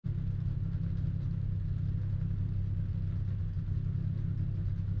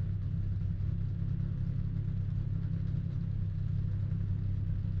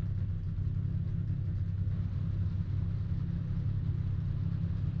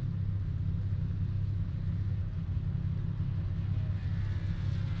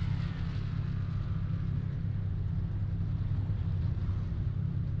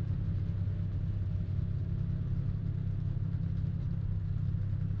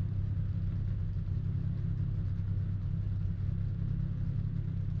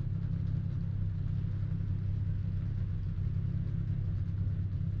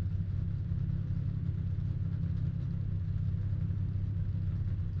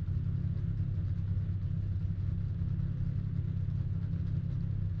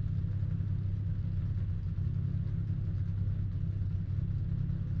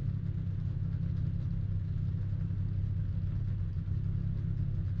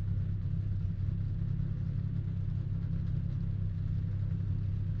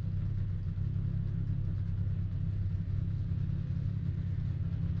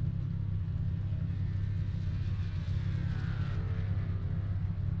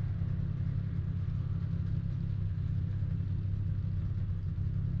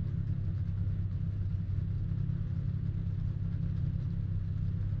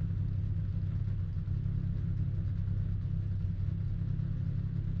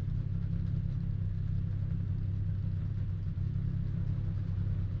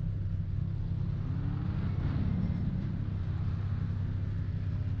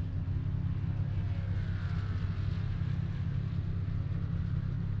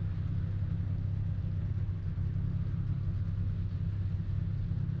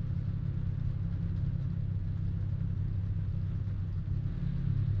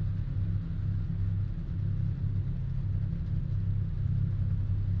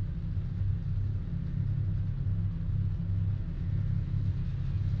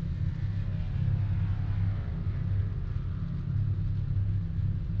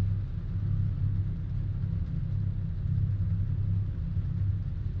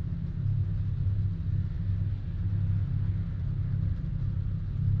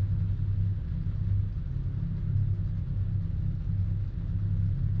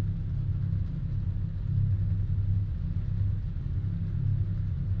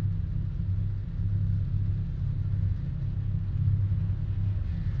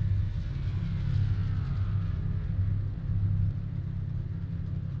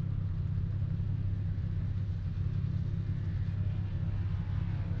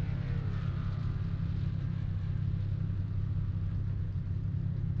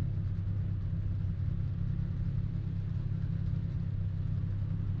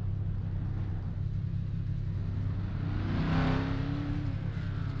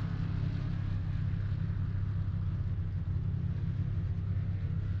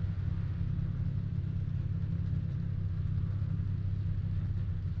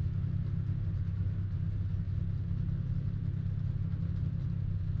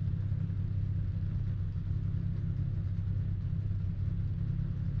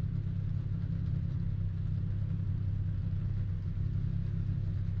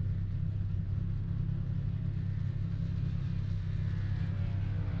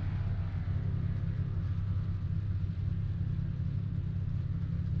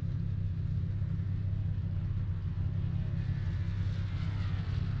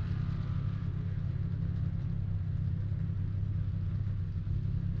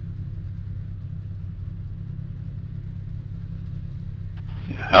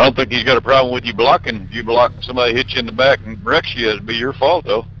I don't think he's got a problem with you blocking. If you block, somebody hits you in the back and wrecks you, it'd be your fault,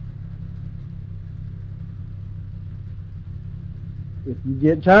 though. If you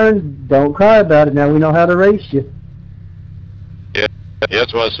get turned, don't cry about it. Now we know how to race you. Yeah,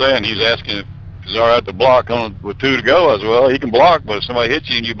 that's what I was saying. He's asking if it's all right to block on with 2 to go. I was, well, he can block, but if somebody hits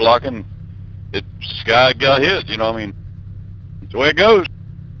you and you blocking, it's guy got hit. You know what I mean? That's the way it goes.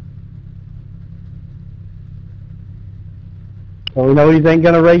 So we know he ain't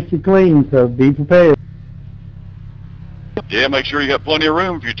gonna race you clean, so be prepared. Yeah, make sure you got plenty of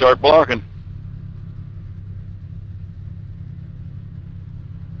room if you start blocking.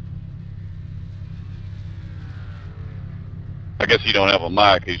 I guess he don't have a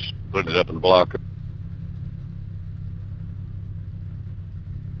mic. He's putting it up in the blocker.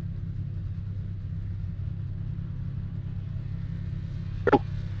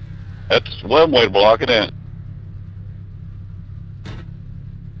 That's one way to block it in.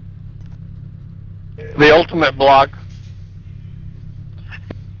 The ultimate block.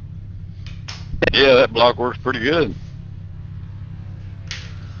 Yeah, that block works pretty good.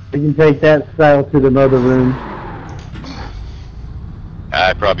 We can take that style to the mother room.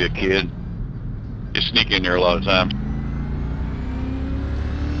 Probably a kid. Just sneak in there a lot of times.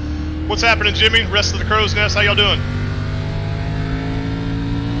 What's happening, Jimmy? Rest of the Crow's Nest, how y'all doing?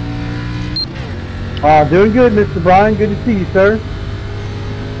 Doing good, Mr. Brian. Good to see you, sir.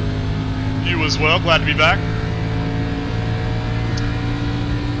 You as well. Glad to be back.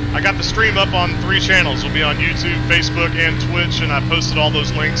 I got the stream up on 3 channels. We'll be on YouTube, Facebook, and Twitch, and I posted all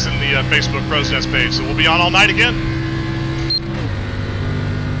those links in the Facebook Crow's Nest page. So we'll be on all night again.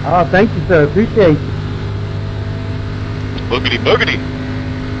 Oh, thank you, sir. Appreciate you. Boogity boogity.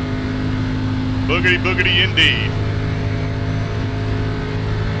 Boogity boogity indeed.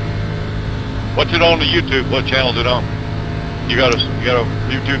 What's it on the YouTube? What channel is it on? You got a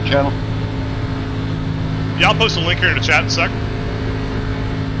YouTube channel? Yeah, I'll post a link here in the chat in a sec.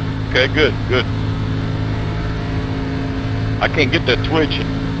 Okay, good. I can't get that Twitch.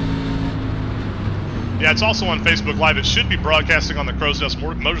 Yeah, it's also on Facebook Live. It should be broadcasting on the Crow's Nest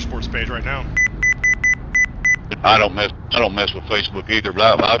Motorsports page right now. I don't mess with Facebook either,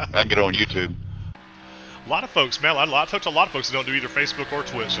 but I can get on YouTube. A lot of folks, man. I talk to a lot of folks that don't do either Facebook or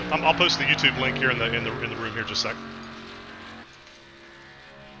Twitch. So I'll post the YouTube link here in the room here just a sec.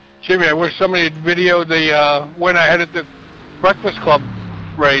 Jimmy, I wish somebody had videoed the when I had at the Breakfast Club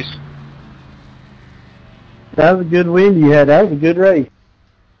race. That was a good win you had. That was a good race.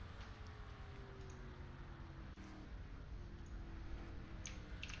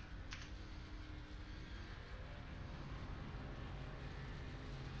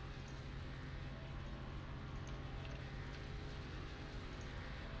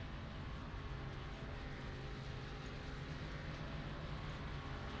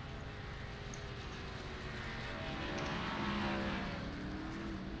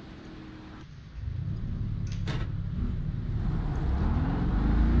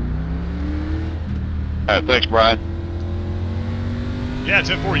 All right, thanks, Brian. Yeah,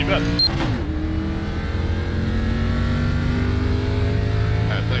 10-4, you bet.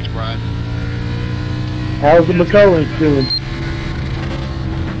 All right, thanks, Brian. How's the McCullens doing?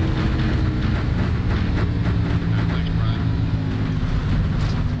 Thanks, Brian.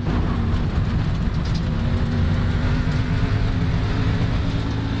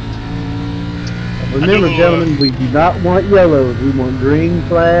 Remember, gentlemen, we do not want yellows. We want green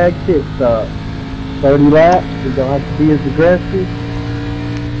flag pit stop. 30 laps. We don't have to be as aggressive.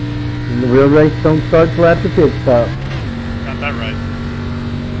 And the real race don't start till after pit stop. Got that right.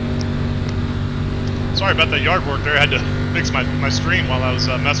 Sorry about that yard work there. I had to fix my stream while I was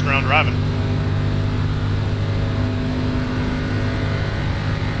messing around driving.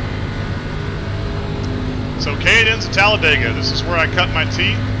 So Cadence and Talladega. This is where I cut my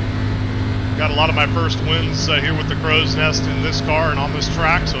teeth. Got a lot of my first wins here with the Crow's Nest in this car and on this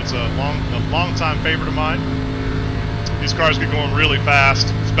track, so it's a long time favorite of mine. These cars get going really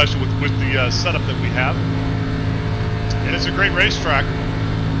fast, especially with the setup that we have. And it's a great racetrack.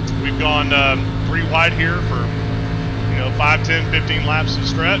 We've gone 3 wide here for 5, 10, 15 laps of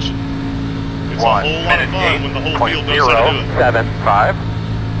stretch. It's a whole lot of fun when the whole field knows how to do it. 0.075.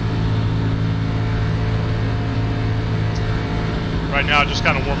 Right now, just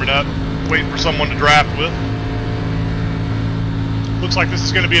kind of warming up, waiting for someone to draft with. Looks like this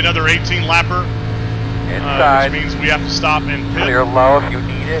is going to be another 18-lapper, which means we have to stop and pit. Clear low if you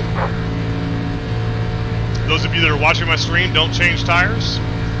need it. Those of you that are watching my stream, don't change tires.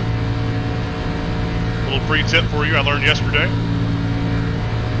 A little free tip for you I learned yesterday.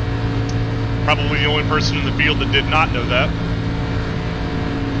 Probably the only person in the field that did not know that.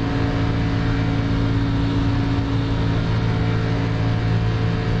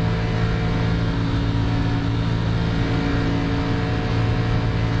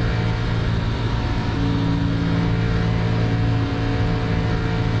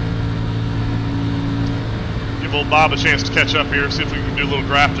 Give old Bob a chance to catch up here, see if we can do a little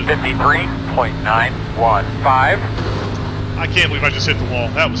drafting. 53.915. I can't believe I just hit the wall.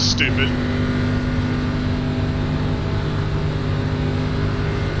 That was stupid.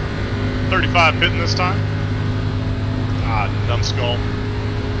 .35 pitting this time. Ah, numbskull.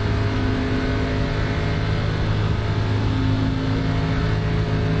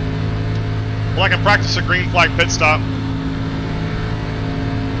 Well, I can practice a green flag pit stop.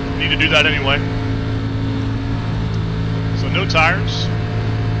 Need to do that anyway. So no tires.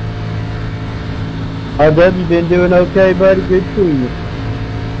 RW, been doing okay, buddy? Good seeing you.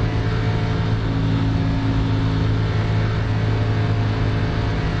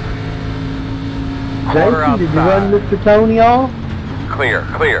 Jason, did you run Mr. Tony off? Clear,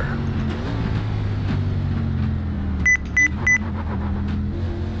 clear.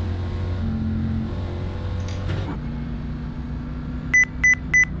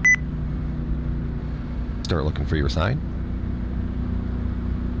 Start looking for your sign.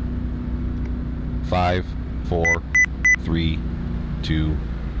 5, 4, 3, 2,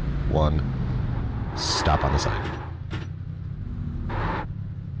 1. Stop on the sign.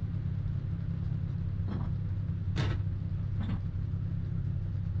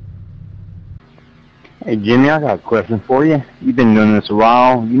 Hey Jimmy, I got a question for you. You've been doing this a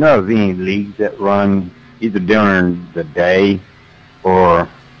while. You know of any leagues that run either during the day or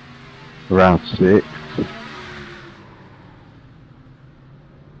around 6?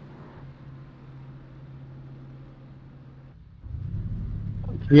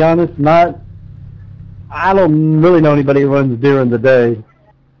 To be honest, I don't really know anybody who runs during the day.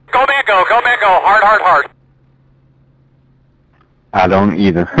 Go Mango, hard, hard, hard. I don't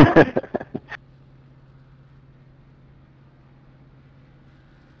either.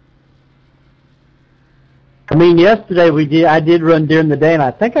 I mean, yesterday I did run during the day, and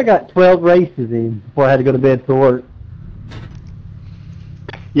I think I got 12 races in before I had to go to bed for work.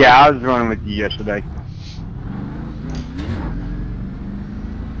 Yeah, I was running with you yesterday.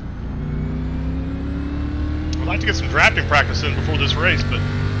 I'd like to get some drafting practice in before this race, but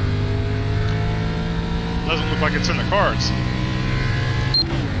it doesn't look like it's in the cards.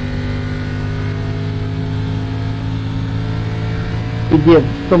 To give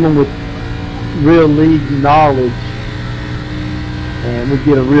someone with real league knowledge, and we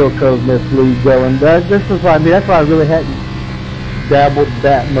get a real Cove Nest league going. That's why I really hadn't dabbled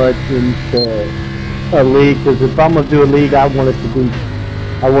that much into a league, because if I'm gonna do a league, I want it to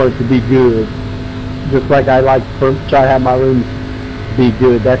be good. Just like I like to try to have my rooms be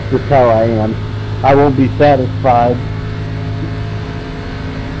good. That's just how I am. I won't be satisfied.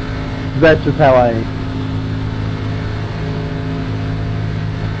 That's just how I am.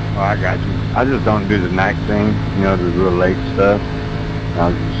 Oh, I got you. I just don't do the night thing, you know, the real late stuff.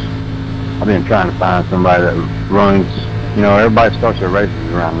 I've been trying to find somebody that runs, you know, everybody starts their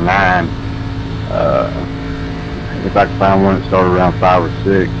races around 9. If I can find one that started around 5 or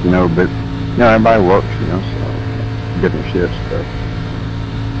 6, you know, but, you know, everybody works, you know, so different shifts, but.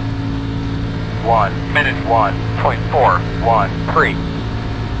 1 minute 1.413.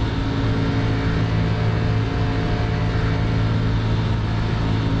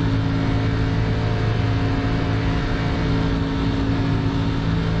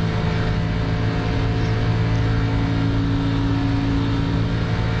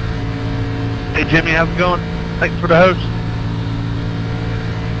 Hey Jimmy, how's it going? Thanks for the host.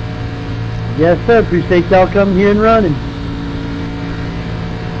 Yes, sir. Appreciate y'all coming here and running.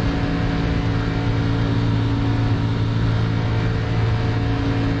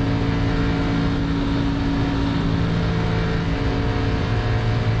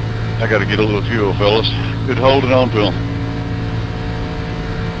 I got to get a little fuel, fellas. Good holding on to them.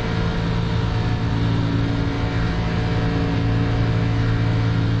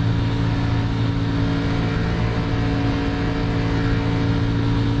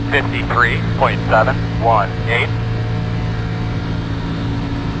 .718.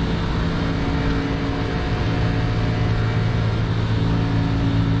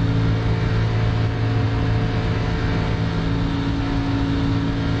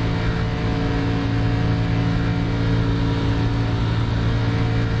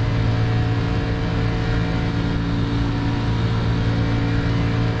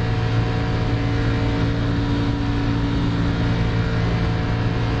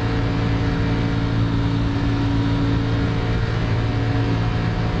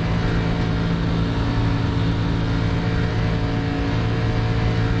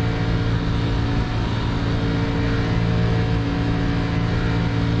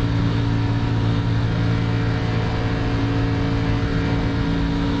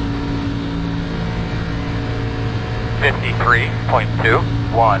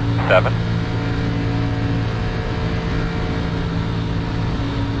 3.217.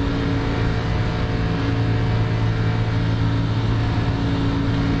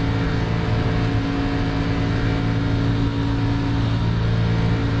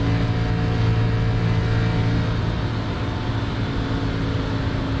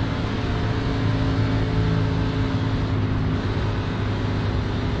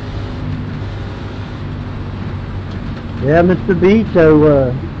 Yeah, Mr. B,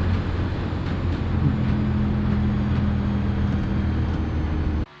 so,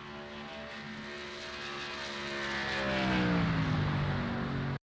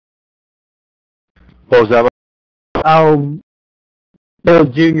 What was that? Bill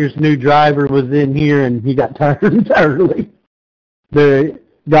Jr.'s new driver was in here and he got turned early. The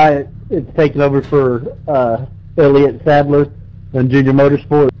guy it's taken over for Elliott Sadler on Junior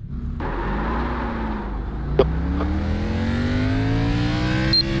Motorsports.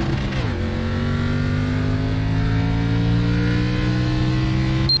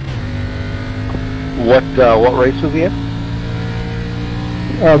 What race was he in?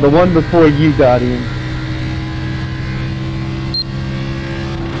 The one before you got in.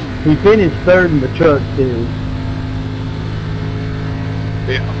 He finished third in the truck series.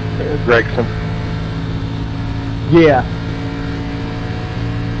 Yeah. Gregson. Yeah.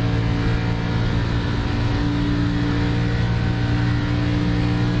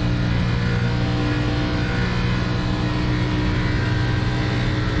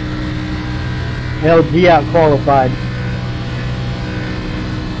 LG out qualified.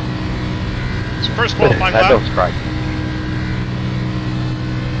 So first qualifying That lap, don't strike.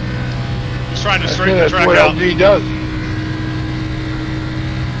 just trying to I straighten think the that's track what out. LG does.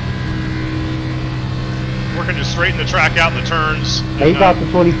 Working to straighten the track out in the turns. He's off the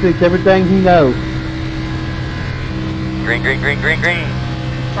 26, everything he knows. Green, green, green, green, green.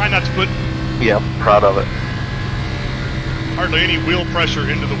 Trying not to put Yeah, proud of it. hardly any wheel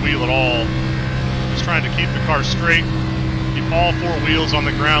pressure into the wheel at all. Just trying to keep the car straight, keep all four wheels on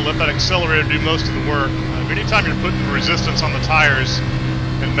the ground, let that accelerator do most of the work. Anytime you're putting resistance on the tires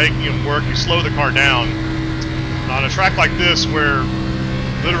and making them work, you slow the car down. On a track like this where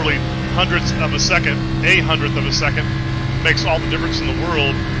literally hundredths of a second, a hundredth of a second, makes all the difference in the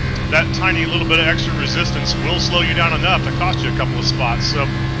world, that tiny little bit of extra resistance will slow you down enough to cost you a couple of spots. So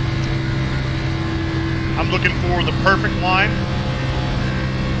I'm looking for the perfect line,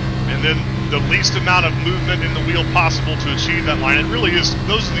 and then the least amount of movement in the wheel possible to achieve that line. It really is,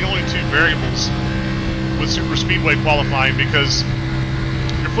 those are the only two variables with super speedway qualifying, because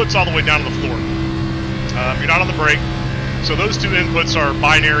your foot's all the way down to the floor. You're not on the brake, so those two inputs are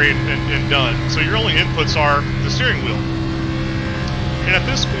binary and done. So your only inputs are the steering wheel. And at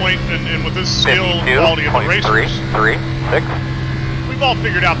this point, and with this skill and quality of the racers, 52.336. we've all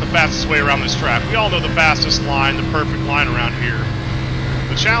figured out the fastest way around this track. We all know the fastest line, the perfect line around here.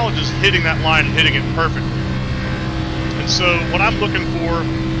 The challenge is hitting that line and hitting it perfectly. And so what I'm looking for,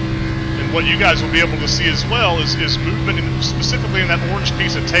 and what you guys will be able to see as well, is movement, specifically in that orange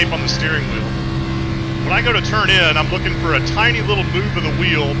piece of tape on the steering wheel. When I go to turn in, I'm looking for a tiny little move of the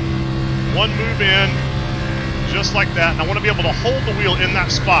wheel. One move in, just like that, and I want to be able to hold the wheel in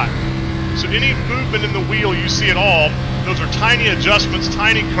that spot. So any movement in the wheel you see at all, those are tiny adjustments,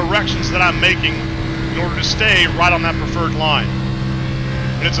 tiny corrections that I'm making in order to stay right on that preferred line.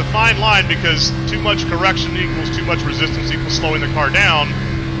 And it's a fine line, because too much correction equals too much resistance equals slowing the car down.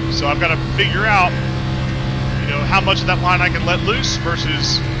 So I've got to figure out, how much of that line I can let loose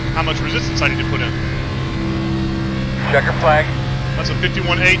versus how much resistance I need to put in. Checker flag. That's a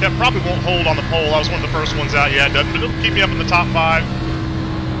 51.8. That probably won't hold on the pole. I was one of the first ones out. Yeah, it doesn't, but it'll keep me up in the top 5.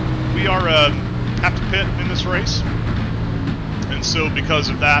 We are have to pit in this race, and so because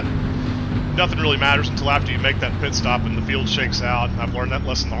of that, nothing really matters until after you make that pit stop and the field shakes out. I've learned that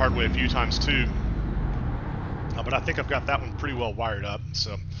lesson the hard way a few times too, but I think I've got that one pretty well wired up.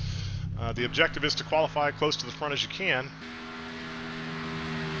 So the objective is to qualify close to the front as you can,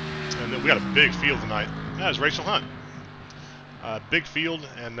 and then we got a big field tonight. That is Rachel Hunt. Big field,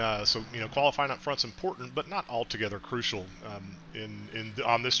 and so qualifying up front's important, but not altogether crucial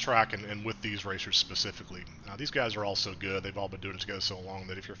on this track and with these racers specifically. These guys are all so good; they've all been doing it together so long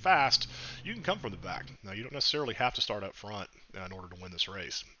that if you're fast, you can come from the back. Now, you don't necessarily have to start up front in order to win this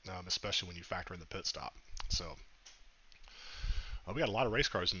race, especially when you factor in the pit stop. So we got a lot of race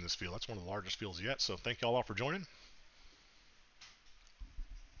cars in this field. That's one of the largest fields yet. So thank you all for joining.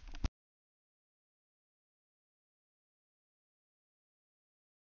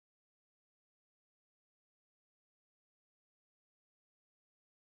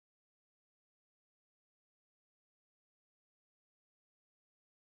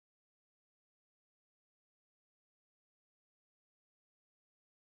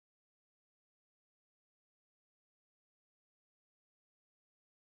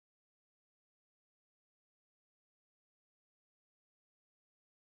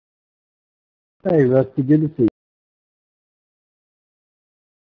 Hey, Rusty, good to see you.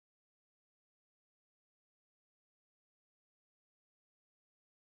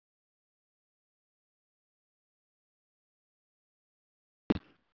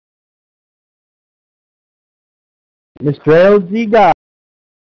 Mr. LG got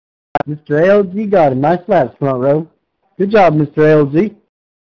it. Mr. LG got it. Nice laps, front row. Good job, Mr. LG.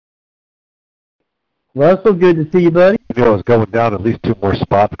 Russell, good to see you, buddy. You know, it's going down at least 2 more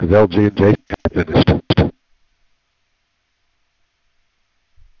spots because LG and Jason finished.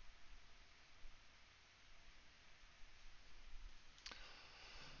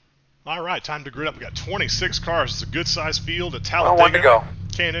 All right, time to grid up. We got 26 cars. It's a good-sized field at Oh, Talladega. one to go.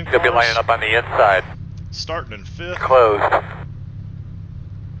 K&N You'll be cars lining up on the inside. starting in 5th. Closed.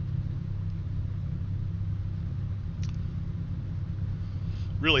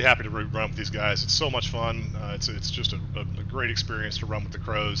 Really happy to run with these guys. It's so much fun. It's just a great experience to run with the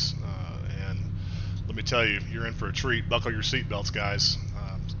Crows. And let me tell you, you're in for a treat. Buckle your seatbelts, guys.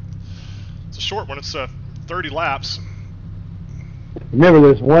 It's a short one. It's 30 laps. Remember,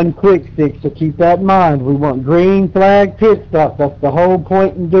 there's one quick fix, so keep that in mind. We want green flag pit stop. That's the whole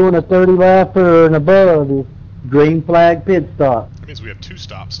point in doing a 30 lapper and above is green flag pit stop. That means we have 2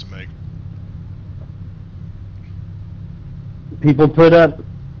 stops to make. People put up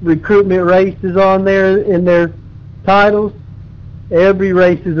recruitment races on there in their titles. Every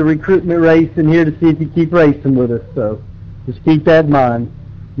race is a recruitment race in here to see if you keep racing with us. So just keep that in mind.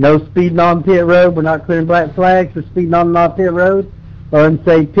 No speeding on pit road. We're not clearing black flags for speeding on and off pit road.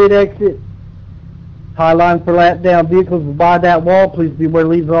 Unsafe pit exit. High line for lap down vehicles by that wall. Please be aware of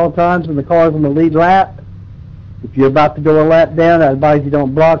leads at all times when the car's on the lead lap. If you're about to go a lap down, I advise you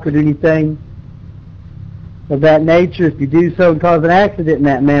don't block or do anything of that nature. If you do so and cause an accident in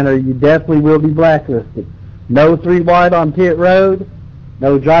that manner, you definitely will be blacklisted. No 3 wide on pit road.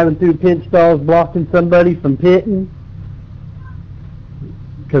 No driving through pit stalls blocking somebody from pitting.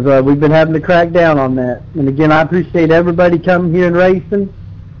 Because we've been having to crack down on that. And again, I appreciate everybody coming here and racing.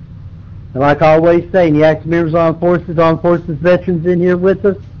 And like I always say, the active members of Armed Forces veterans in here with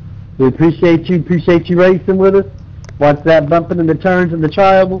us. We appreciate you racing with us. Watch that bumping in the turns and the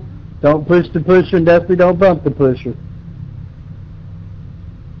tribal. Don't push the pusher and definitely don't bump the pusher.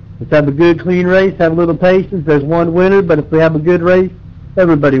 Let's have a good, clean race. Have a little patience. There's one winner, but if we have a good race,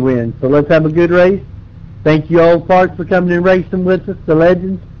 everybody wins. So let's have a good race. Thank you, Old Parks, for coming and racing with us, the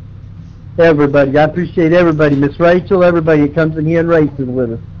legends. Everybody. I appreciate everybody. Miss Rachel, everybody that comes in here and races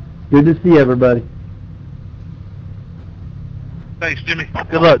with us. Good to see everybody. Thanks, Jimmy.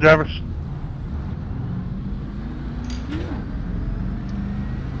 Good luck, drivers.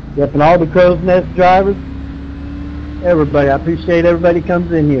 Yep, and all the Crow's Nest drivers, everybody. I appreciate everybody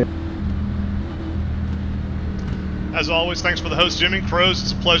comes in here. As always, thanks for the host, Jimmy. Crows,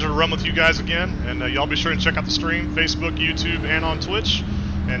 it's a pleasure to run with you guys again. And y'all be sure and check out the stream, Facebook, YouTube, and on Twitch.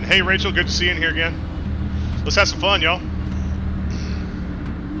 And hey, Rachel, good to see you in here again. Let's have some fun, y'all.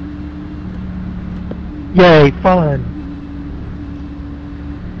 Yay, fun.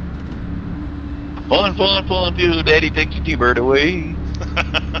 Fun, dude. Daddy takes the T-bird away.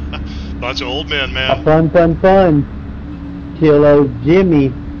 Bunch of old men, man. Fun. Till old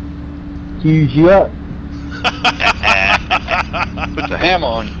Jimmy cues you up. Put the ham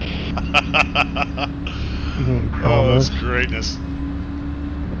on. Oh, that's greatness.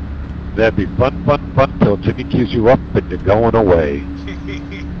 That'd be fun till Jimmy cues you up and you're going away.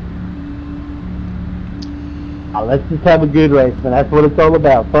 Let's just have a good race, man. That's what it's all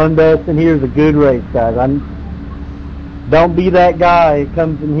about. Fun best in here is a good race, guys. Don't be that guy that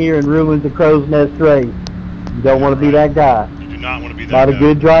comes in here and ruins the Crow's Nest race. You don't want to be that guy. You do not want to be that guy. A lot guy. of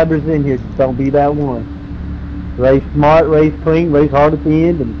good drivers in here. Just don't be that one. Race smart, race clean, race hard at the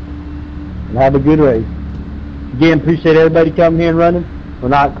end, and have a good race. Again, appreciate everybody coming here and running. We're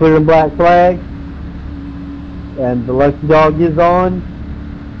not clearing black flags. And the lucky dog is on.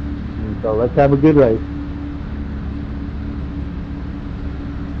 And so let's have a good race.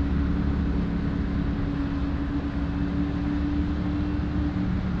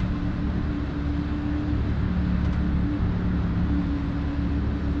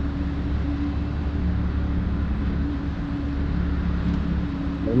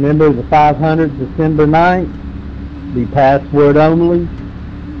 Remember the 500 December 9th, be password only.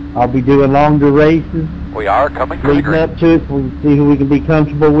 I'll be doing longer races. We are coming to the leading green. up to it, so we can see who we can be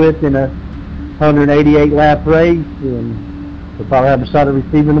comfortable with in a 188 lap race, and we'll probably have a shot at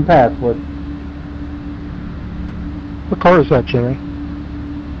receiving the password. What car is that, Jimmy?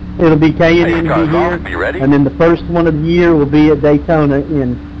 It'll be K&N Hey, be cars here, off. Be ready? and then the first one of the year will be at Daytona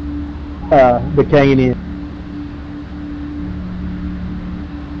in the K&N.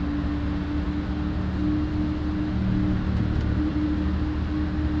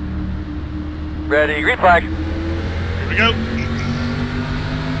 Ready, green flag. Here we go.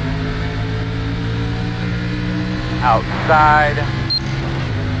 Outside.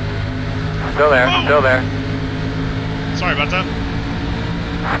 Still there, Whoa. still there, Sorry about that.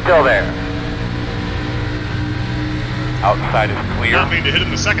 still there. Outside is clear. Not mean to hit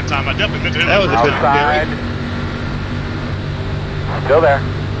him the second time. I definitely meant to hit That him was the a first good time. Outside. Still there.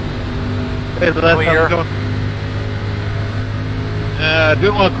 Hey, so that's Clear. how it's going.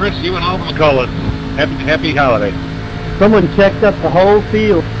 Doing well, Chris. You and Alvin McCullough. Happy holiday. Someone checked up the whole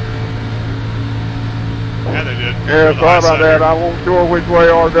field. Yeah, they did. Yeah, sorry about that. I wasn't sure which way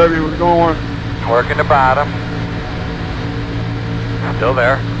RW was going. Working the bottom. Still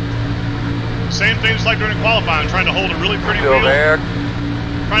there. Same things like during qualifying, trying to hold a really pretty Still wheel. there.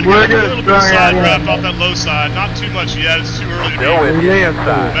 Trying to We're get a good. little bit of Strung side out. draft off that low side. Not too much yet. It's too early to Still be with you Yeah.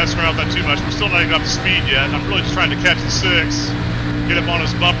 inside. messing around with that too much. We're still not even up to speed yet. I'm really just trying to catch the 6, get up on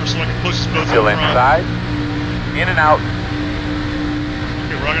his bumper so I can push us both Still in front. inside. In and out.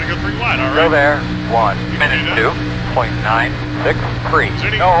 Okay, we're all gonna go 3 wide, all Still right? there. 1 You can minute do that. 2.963. Is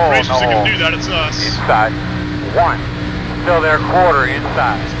there any No, racers that can do no. that? It's us. Inside. 1. Still there. Quarter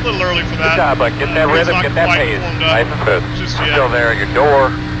inside. It's a little early for Good that. job, bud. Get that It's rhythm, not get that quite pace. warmed up Nice and smooth. just yet. Still there at your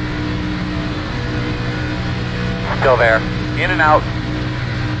door. Still there. In and out.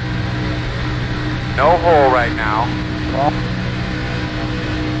 No hole right now.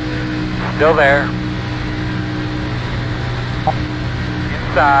 Still there.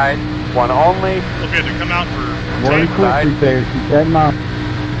 Inside. 1 only. Okay, to come out for One Jake. quick repair. Keep that in mind.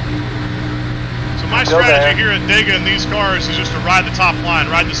 So my Still strategy there. here at Dega in these cars is just to ride the top line,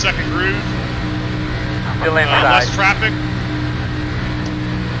 ride the second groove, Still less inside. traffic.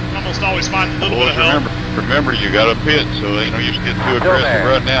 Almost always find a little Boys, bit of help. remember, you got a pit, so you know you're just getting too Still aggressive there.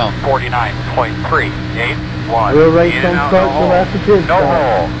 right now. 49.381. We'll race In and don't out, start no till hole. after pit No stop.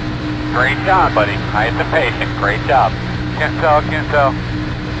 hole. Great job, buddy. Nice and patient. Great job. Can't tell, can't tell.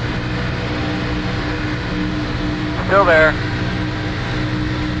 Still there.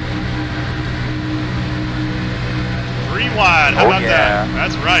 3 wide. How Oh, about yeah. that?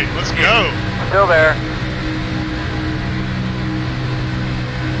 That's right. Let's go. Still there.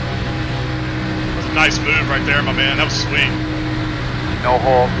 That was a nice move right there, my man. That was sweet. No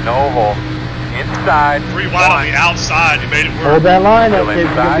hole. No hole. Inside. 3 wide on One. the outside. You made it work. Hold that line up, Still kid.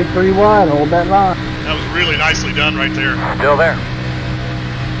 You're gonna be inside. 3 wide. Hold that line. That was really nicely done right there. I Still there.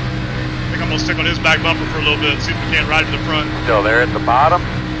 think I'm going to stick on his back bumper for a little bit, see if we can't ride to the front. Still there at the bottom.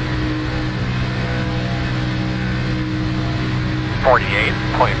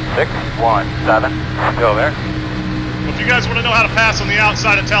 48.617. Still there. Well, if you guys want to know how to pass on the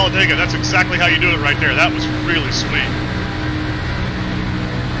outside of Talladega, that's exactly how you do it right there. That was really sweet.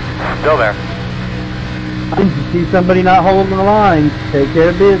 Still there. If you see somebody not holding the line, take care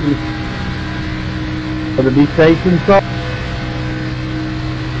of business. Better be safe and soft.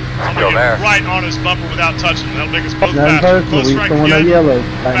 I'm Still going to there. get right on his bumper without touching him. That'll make us both Nothing faster. personal. Closer We I just don't can want no get, yellow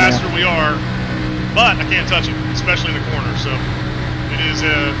right faster now. we are. But I can't touch him, especially in the corner. So it is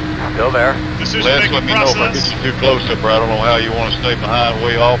a Still there. Les, decision-making let me know if I process. get you too close up there. I don't know how you want to stay behind,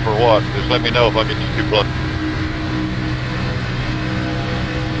 way off, or what. Just let me know if I get you too close.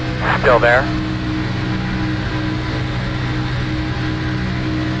 Still there.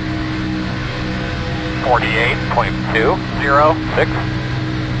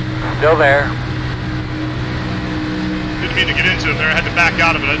 .206. Still there. Didn't mean to get into it there. I had to back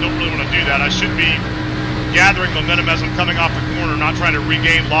out of it. I don't really want to do that. I should be gathering momentum as I'm coming off the corner, not trying to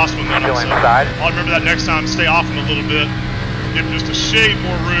regain lost momentum. Still So inside. I'll remember that next time. Stay off him a little bit. Give him just a shade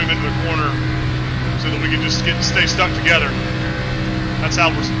more room into the corner so that we can just stay stuck together. That's how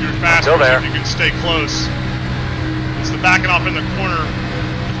you're faster, Still there. so you can stay close. It's the backing off in the corner.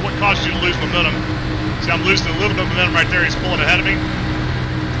 It's what causes you to lose momentum. See, I'm losing a little bit of momentum right there. He's pulling ahead of me.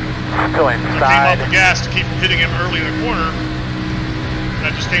 Still I came off inside. the gas to keep from hitting him early in the corner, and I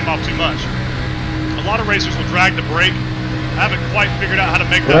just came off too much. A lot of racers will drag the brake. I haven't quite figured out how to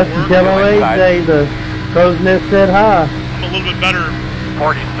make Well, that that's work. the LOA day. The crow's nest said hi. I'm a little bit better.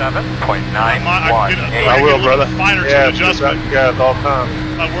 47.918. I I will, get a little brother. finer Yeah, to adjustment guys all the time.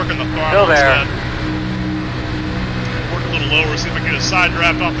 by working the throttle Still there. instead. Work a little lower, see if I can get a side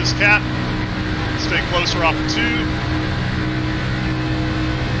draft off this cat. Stay closer off the tube.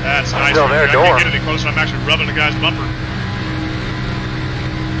 That's nice. Still right there, I door. can't get any closer. I'm actually rubbing the guy's bumper.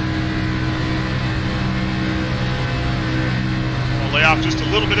 I'll lay off just a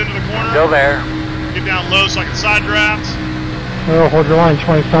little bit into the corner. Still there. Get down low so I can side draft. Well, hold your line,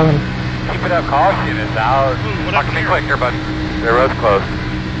 27. Keep it up. Caution is out. Ooh, what Talk happened to me here? quick here, buddy. The road's closed.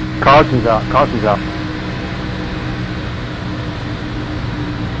 Caution's out. Caution's out.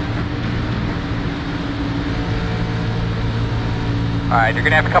 Alright, you're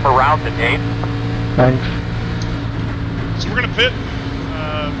gonna have a couple rounds at 8. Thanks. So we're gonna pit.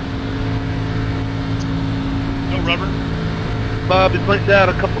 No rubber. Bob, he's blinked out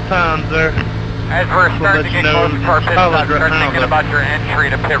a couple times there. As we're starting to get closer to our pit stop, start thinking about your entry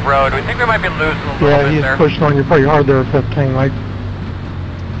to pit road. We think we might be losing a little bit there. Pushing on you pretty hard there at 15, mate.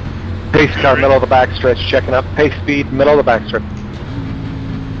 Pace car, middle of the backstretch, checking up. Pace speed, middle of the backstretch.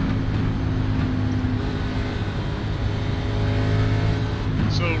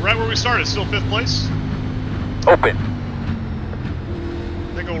 So right where we started, still 5th place. Open.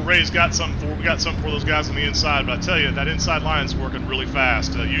 I think old Ray's got something for. We got something for those guys on the inside, but I tell you, that inside line's working really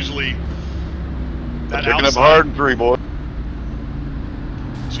fast. Usually, that Checking outside. up hard and 3, boy.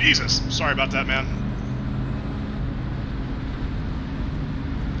 Jesus, sorry about that, man.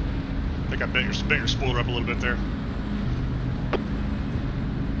 I think I bent your spoiler up a little bit there.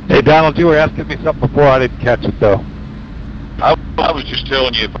 Hey, Donald, you were asking me something before. I didn't catch it, though. I was just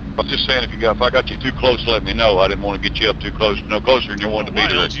telling you, I was just saying if I got you too close, let me know. I didn't want to get you up too close, no closer than you wanted to be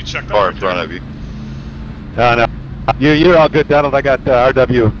to the car in front of you. No. You're all good, Donald. I got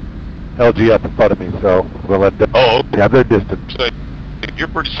RW LG up in front of me, so we'll let them have their distance. You're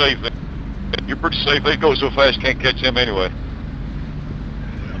pretty safe. You're pretty safe. They go so fast, can't catch them anyway.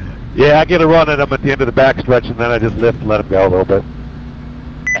 Yeah, I get a run at them at the end of the backstretch, and then I just lift and let them go a little bit.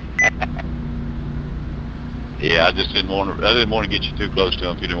 Yeah, I just didn't want to get you too close to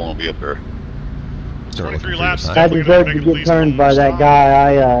him if you didn't want to be up there. 23 laps. I deserved to get turned by that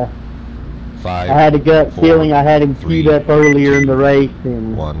guy. I had a gut feeling I had him queued up earlier in the race,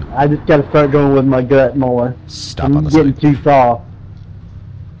 and I just got to start going with my gut more. I'm getting too soft.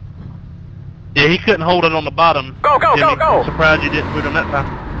 Yeah, he couldn't hold it on the bottom. Go! I'm surprised you didn't put him that time.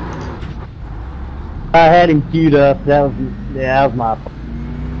 I had him queued up. That was my fault.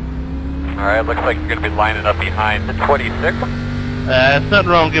 Alright, looks like you're going to be lining up behind the 26. There's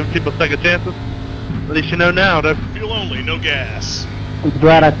nothing wrong giving people second chances. At least you know now, though. Fuel only, no gas. I'm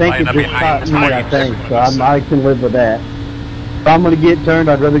glad I think it just caught me, I think, so I can live with that. If I'm going to get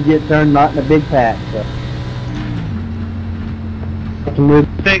turned, I'd rather get turned not in a big pack. So. I can live.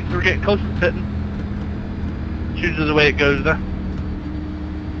 Thanks, we're getting close to pitting. It's usually the way it goes, though.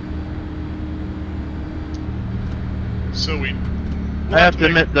 So I have to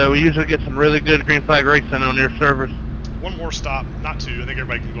admit, though, we usually get some really good green flag racing on your servers. One more stop, not 2. I think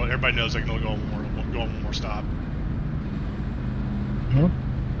everybody can go. Everybody knows they can only go on one more stop.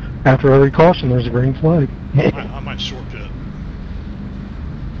 After every caution, there's a green flag. I might short pit.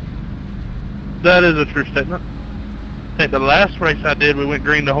 That is a true statement. I think the last race I did, we went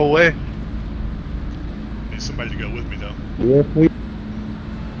green the whole way. Need somebody to go with me, though. Yes,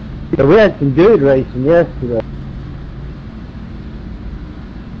 we had some good racing yesterday.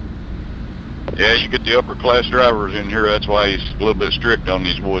 Yeah, you get the upper class drivers in here. That's why he's a little bit strict on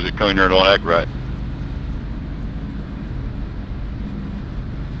these boys that come in here and don't act right.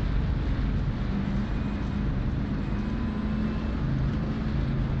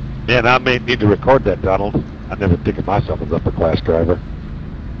 Man, I may need to record that, Donald. I never think of myself as upper class driver.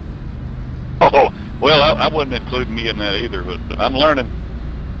 Oh, well, I wasn't including me in that either, but I'm learning.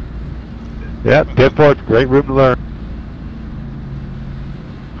 Yeah, 10 points, great room to learn.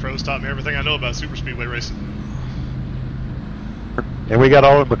 Crow's taught me everything I know about super speedway racing. And we got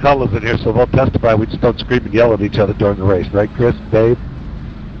all the McCulloughs in here, so they'll testify. We just don't scream and yell at each other during the race, right, Chris, Dave?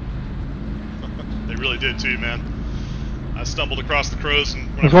 They really did too, man. I stumbled across the Crows and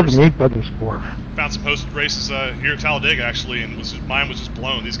That's what the meat brothers for. Found some posted races here at Talladega actually, and mine was just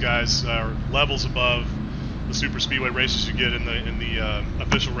blown. These guys are levels above the super speedway races you get in the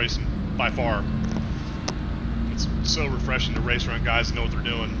official racing by far. It's so refreshing to race around guys that know what they're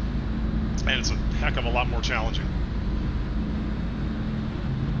doing, and it's a heck of a lot more challenging.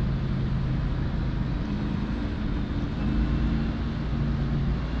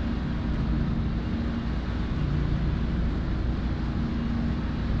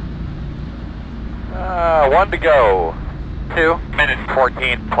 One to go. 2 minutes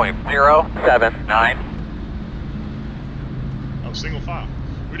 14.079. Oh, single file.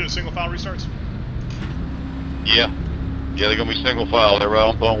 We doing single file restarts? Yeah, they're gonna be single file. They're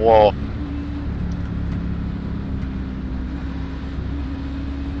right up on the wall.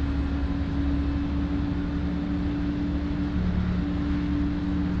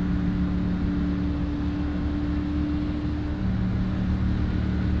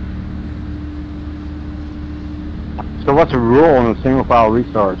 So what's the rule on the single file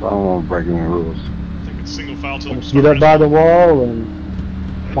restarts? I don't want to break any rules. I think it's single file till Get up by the wall and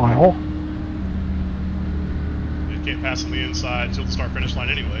file. You can't pass pass on the inside till the start-finish line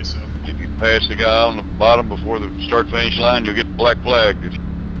anyway, so. If you pass the guy on the bottom before the start-finish line, you'll get the black flag.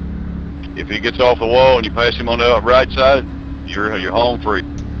 If he gets off the wall and you pass him on the right side, you're home free.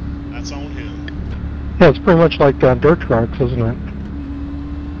 That's on him. Yeah, it's pretty much like dirt tracks, isn't it?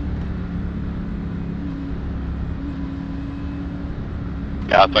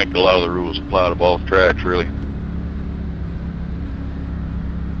 Yeah, I think a lot of the rules apply to both tracks, really.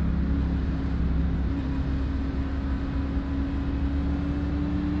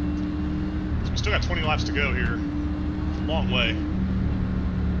 We still got 20 laps to go here. It's a long way.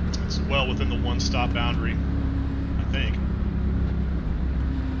 It's well within the one-stop boundary, I think.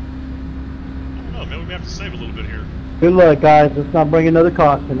 I don't know, maybe we have to save a little bit here. Good luck, guys. Let's not bring another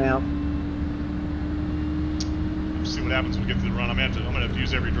caution out. See what happens when we get to the run. I'm gonna have to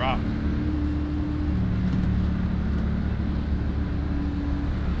use every drop.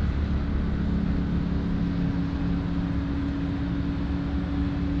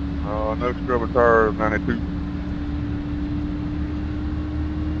 No scrubber tires, 92.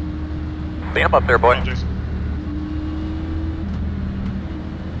 Beat him up there, boy. Come on, Jason.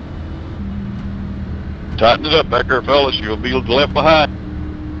 Tighten it up back there, fellas. You'll be left behind.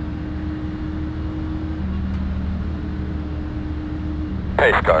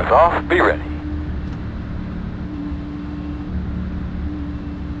 Pace cars off, be ready.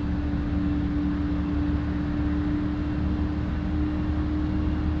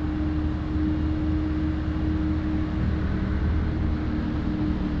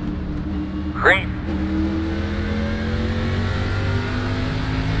 Green.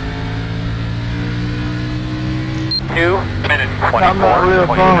 Two minutes, 24, I'm not real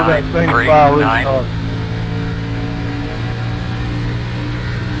fond of that 29, thing 3, style with 9. cars.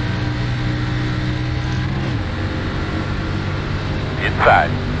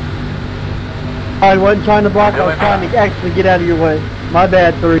 Inside. I wasn't trying to block, I was trying to actually get out of your way. My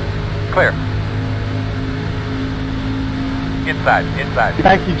bad, 3. Clear. Inside, inside.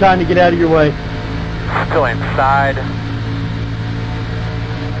 Actually trying to get out of your way. Still inside.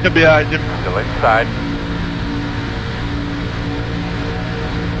 He'll be alright, Jim. Still inside.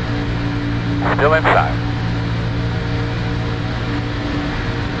 Still inside.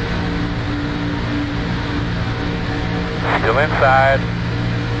 Still inside.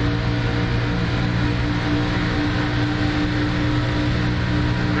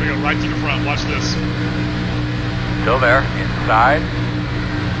 We're gonna go right to the front. Watch this. Still there. Inside.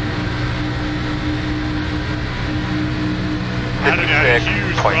 Had a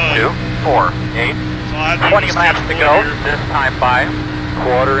huge run. 56.2. 4, 8. So I had to 20 just laps catch to one go. here. This time by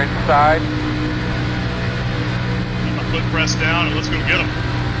quarter inside. Keep my foot pressed down and let's go get them.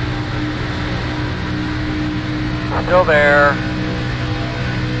 Still there.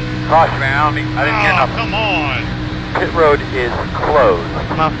 Caution, man. I didn't get nothing. Come on. Pit road is closed.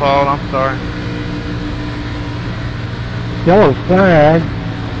 My fault, I'm sorry. Yellow flag.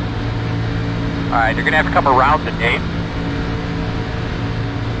 Alright, you're gonna have to come around the gate.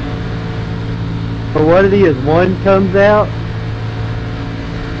 For what it is, one comes out.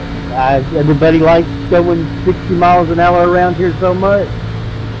 Everybody likes going 60 miles an hour around here so much.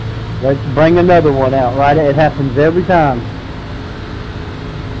 Let's bring another one out, right? It happens every time.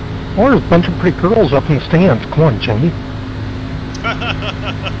 Oh, there's a bunch of pretty girls up in the stands. Come on, Jimmy.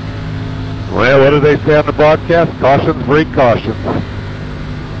 Well, what do they say on the broadcast? Cautions, break cautions.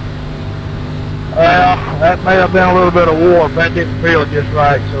 That may have been a little bit of war, but that didn't feel just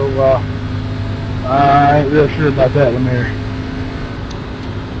right, so I ain't real sure about that one there.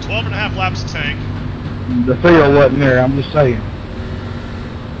 12 and a half laps of tank. The feel wasn't there, I'm just saying.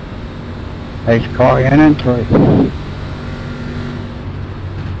 Pace car in and 3.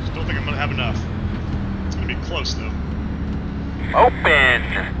 Still think I'm gonna have enough. It's gonna be close though. Open.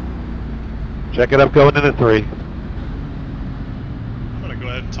 Check it up going into 3. I'm gonna go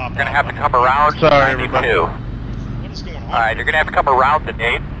ahead and top You're gonna off. have to come around Sorry, 92. everybody. What is going on? Alright, you're gonna have to come around the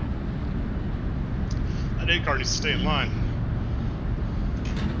gate. That 8 car needs to stay in line.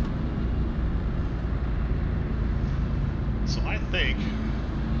 So I think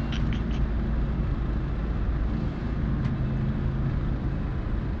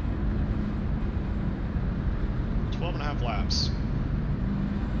laps.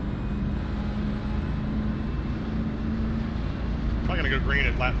 Probably gonna go green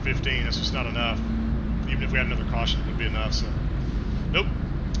at lap 15. That's just not enough. Even if we had another caution, it would be enough. So, nope,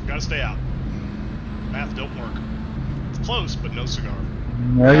 gotta stay out. Math don't work. It's close, but no cigar.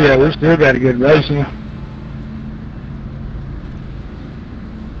 Well, yeah, we still got a good racing.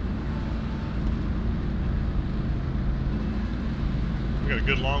 We got a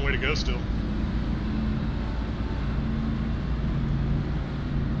good long way to go still.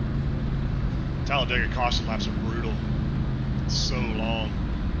 Talladega caution laps are brutal. It's so long.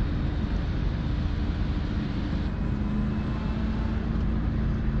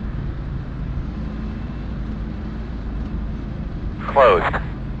 Closed.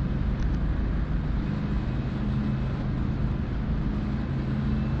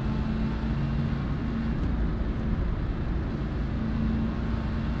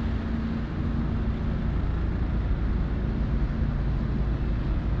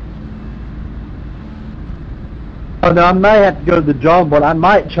 Oh, no, I might have to go to the drawing board. I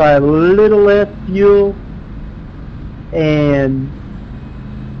might try a little less fuel and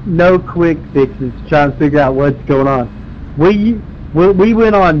no quick fixes to try and figure out what's going on. We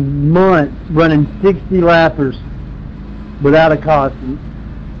went on months running 60 lappers without a caution.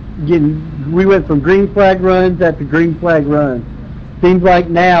 We went from green flag runs after green flag runs. Seems like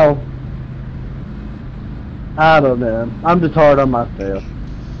now, I don't know. I'm just hard on myself.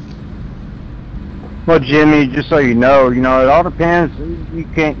 Well, Jimmy, just so you know, it all depends.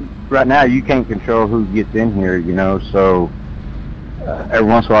 Right now, you can't control who gets in here, so every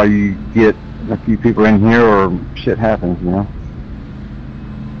once in a while you get a few people in here or shit happens,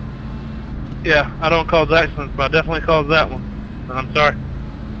 Yeah, I don't cause accidents, but I definitely caused that one. And I'm sorry.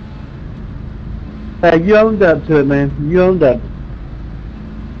 Hey, you owned up to it, man. You owned up.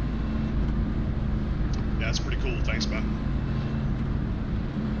 Yeah, that's pretty cool. Thanks, man.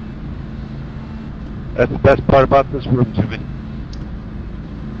 That's the best part about this room, Jimmy.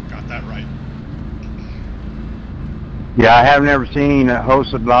 Got that right. Yeah, I have never seen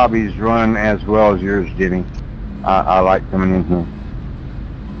hosted lobbies run as well as yours, Jimmy. I like coming in here.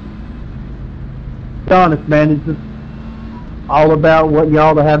 Be honest, man, it's just all about wanting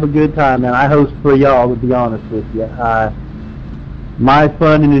y'all to have a good time, man. I host for y'all, to be honest with you. My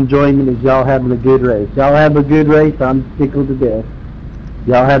fun and enjoyment is y'all having a good race. Y'all have a good race, I'm tickled to death.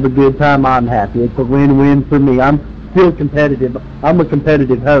 Y'all have a good time, I'm happy. It's a win-win for me. I'm still competitive. I'm a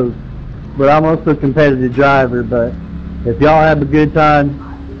competitive host, but I'm also a competitive driver. But if y'all have a good time,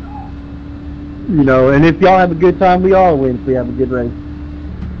 and if y'all have a good time, we all win if we have a good race.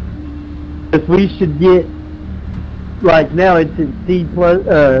 If we should get, like now it's at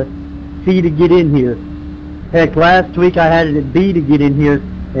C to get in here. Heck, last week I had it at B to get in here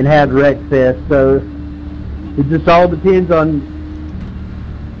and have wreck fest. So it just all depends on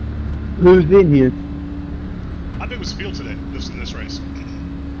who's in here. How big was the field today, in this race?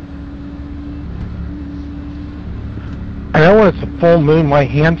 I know when it's a full moon, my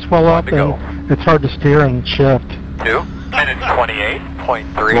hands swell up and it's hard to steer and shift. 2 minutes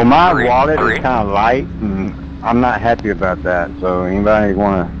 28.3. Well, my wallet is kind of light, and I'm not happy about that. So anybody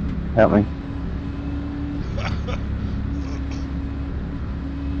want to help me?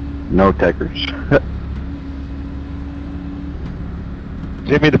 No takers.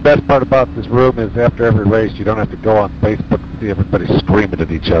 Jimmy, the best part about this room is after every race, you don't have to go on Facebook and see everybody screaming at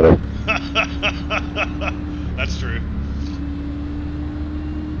each other. That's true.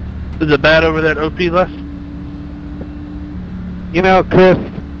 Is it bad over there at OP list? Chris,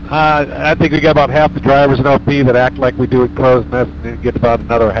 I think we got about half the drivers in OP that act like we do at Crow's Nest, and then get about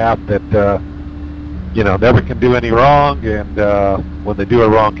another half that, never can do any wrong, and when they do a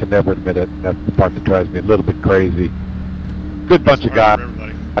wrong, can never admit it. And that's the part that drives me a little bit crazy. Good bunch of guys.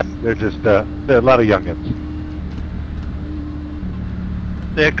 They're just, they're a lot of youngins.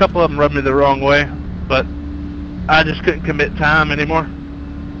 Yeah, a couple of them rubbed me the wrong way, but I just couldn't commit time anymore.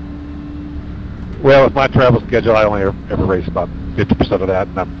 Well, with my travel schedule, I only ever race about 50% of that,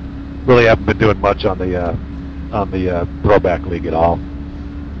 and I really haven't been doing much on the throwback league at all.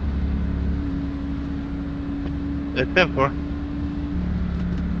 It's 10-4.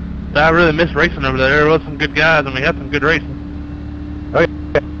 I really miss racing over there. There was some good guys, and we had some good racing. Oh, yeah.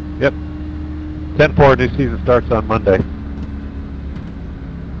 Yep. 10-4, new season starts on Monday.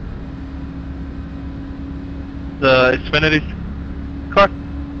 The Xfinity car?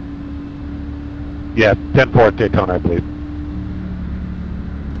 Yeah, 10-4 at Daytona, I believe.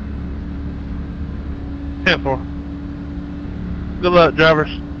 10-4. Good luck,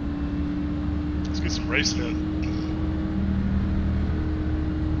 drivers. Let's get some racing in.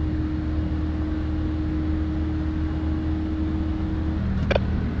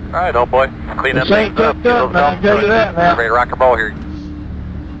 All right, old boy. Clean up. Ain't tucked up, man. I can tell you that, man. Ready to rock and roll here.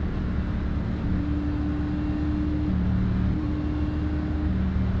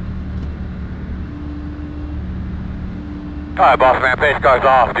 All right, boss man. Pace car's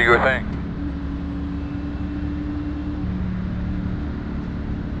off. Do your thing.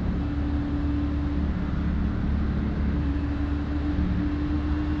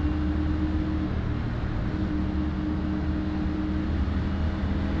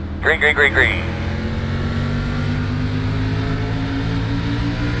 Green, green, green, green.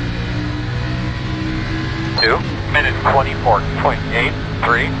 2, minute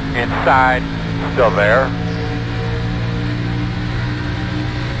 24.83, inside, still there.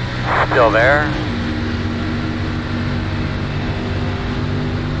 Still there.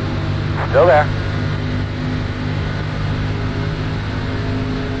 Still there.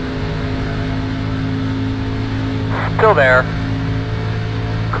 Still there.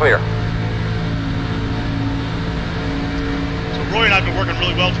 Clear. So Roy and I have been working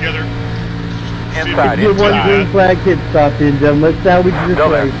really well together. Inside, Get one green flag pit stop in, gentlemen. Let's salvage this Still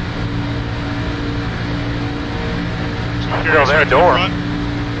there. race. Still there, door.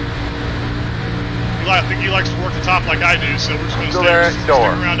 I think he likes to work the top like I do, so we're just going to stick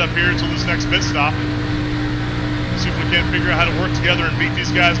around up here until this next pit stop. See if we can't figure out how to work together and beat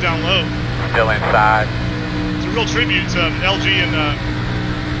these guys down low. Still inside. It's a real tribute to LG and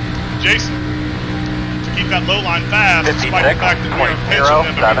Jason to keep that low line fast, despite the fact that we're pinching them.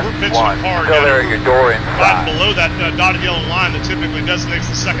 I mean, we're pinching them hard. Still there at your door inside. Right below that dotted yellow line that typically designates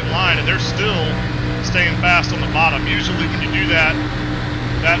the second line, and they're still staying fast on the bottom. Usually when you do that,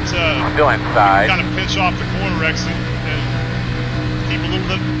 still inside. Kind of pinch off the corner exit and keep a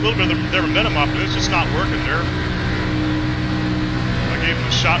little bit of their momentum up, but it's just not working there. I gave them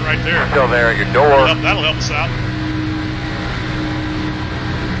a shot right there. Still there at your door. That'll help us out.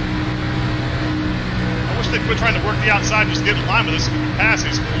 I wish they'd quit trying to work the outside and just get in line with us so we can pass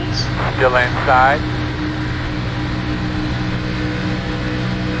these fools. Still inside.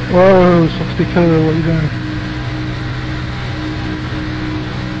 Whoa, 60 kilo, what are you doing?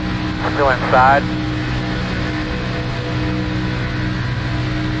 Still inside.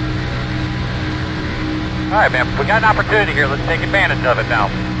 Alright, man, we got an opportunity here. Let's take advantage of it now.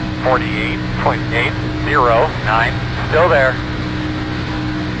 48.809. Still there.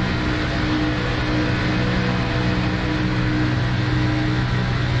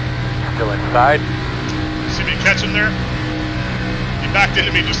 Still inside. See me catch him there? He backed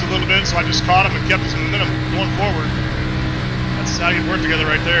into me just a little bit, so I just caught him and kept his momentum going forward. That's how you work together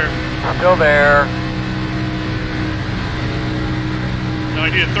right there. Still there. Now I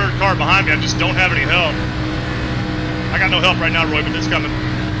need a third car behind me. I just don't have any help. I got no help right now, Roy, but it's coming.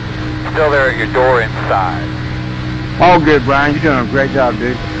 Still there at your door inside. All good, Brian. You're doing a great job,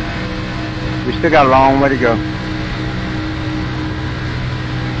 dude. We still got a long way to go.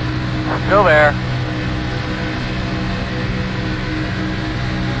 Still there.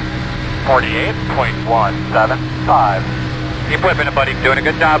 48.175. Keep whipping it, buddy. Doing a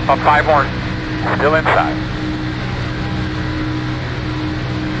good job. About 5 more. Still inside.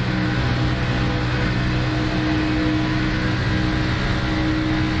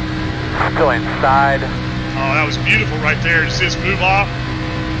 Still inside. Oh, that was beautiful right there. Just see us move off.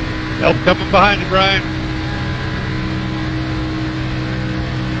 Help coming behind you, Brian.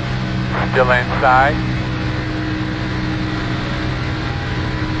 Still inside.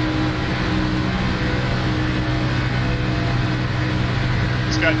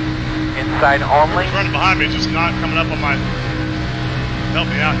 Inside only. He's running behind me, just not coming up on my. Help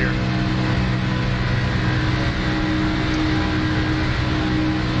me out here.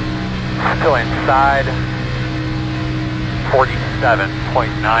 Still inside.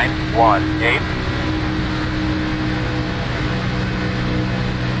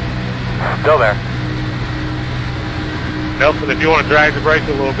 47.918. Still there. Nelson, if you want to drag the brake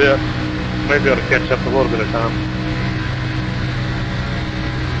a little bit, you may be able to catch up a little bit of time.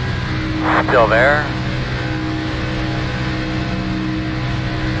 Still there.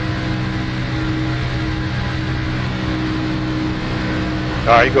 All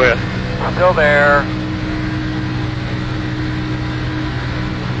right, you go ahead. Still there.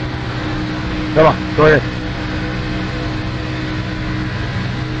 Come on, go ahead.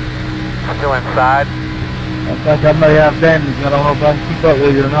 Still inside. I think I may have damage. I don't know if I can keep up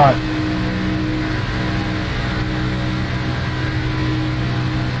with you or not.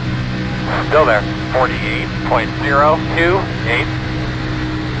 Still there. 48.028.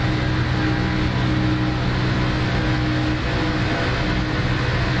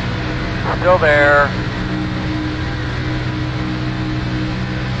 Still there.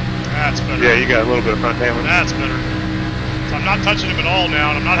 That's better. Yeah, you got a little bit of front damage. That's better. So I'm not touching him at all now,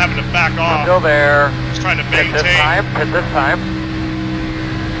 and I'm not having to back off. Still there. Just trying to maintain. Hit this time. Hit this time.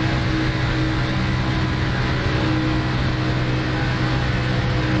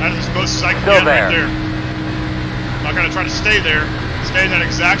 That is as close as I can Still get there. right there. I'm not going to try to stay there. Stay in that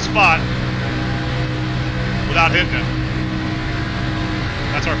exact spot without hitting it.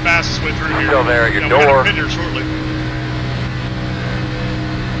 That's our fastest way through here. Still there at your We're door. gonna pit here shortly.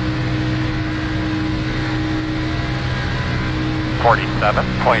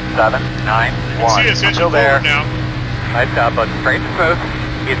 See us inching Still there. forward now. Nice job, bud. Straight and smooth.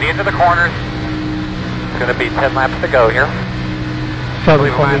 Easy into the corners. It's going to be 10 laps to go here. I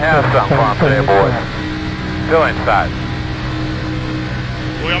believe we might have some fun today, boys. Still inside.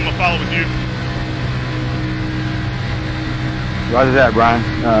 Boy, I'm going to follow with you. Roger that, Brian. You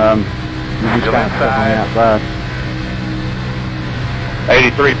just Still got stuff on the inside. outside.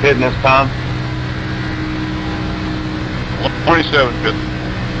 83 pitting this time. 27 pit.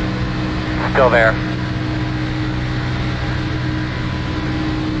 Still there.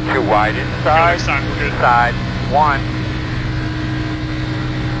 Too wide inside. Next time, we're good. Inside. 1.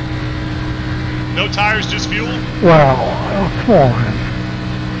 No tires, just fuel. Wow, come on.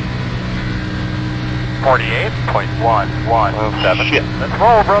 48.117. Shit. Let's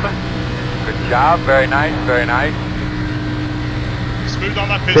roll, brother. Good job. Very nice. Very nice. Smooth on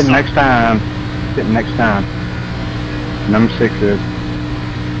that pit Pitting stop. next time. Pitting next time. Number 6 is.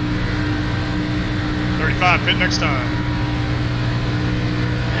 35, pit next time.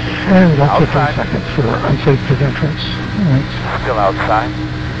 And that's it for a Outside. second for unsafe pit entrance. All right. Still outside.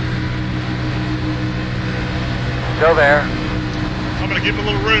 Still there. I'm going to give him a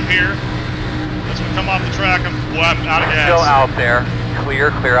little room here. As we come off the track, I'm out of gas. Still out there. Clear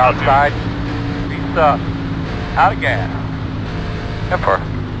outside. Beast up. Out of gas. Temper.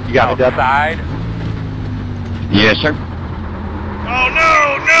 You got me, Deb? Outside. Yes, sir. Oh, no!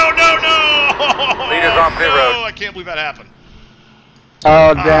 Leaders on pit road. I can't believe that happened.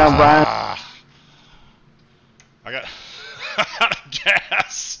 Oh, damn, Brian. I got out of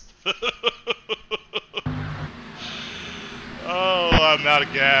gas. Oh, I'm out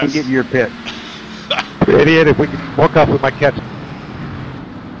of gas. Get your pit. Idiot, if we could walk up, we might catch him.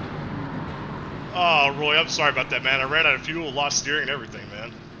 Oh, Roy, I'm sorry about that, man. I ran out of fuel, lost steering and everything,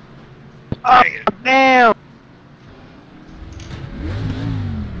 man. Oh, Dang it. damn!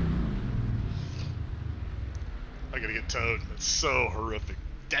 I gotta get towed. That's so horrific.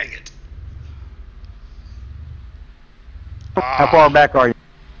 Dang it. How far back are you?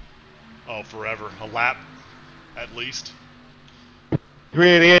 Oh, forever. A lap, at least.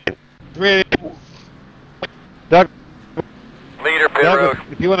 388. 388. Doug, Leader pit Doug, road.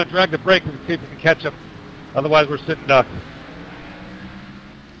 if you want to drag the brake, we can see if we can catch him. Otherwise, we're sitting ducks.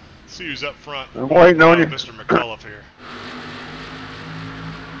 See who's up front. I'm waiting on you. Mr. McCullough here.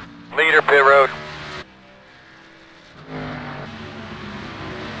 Leader pit road.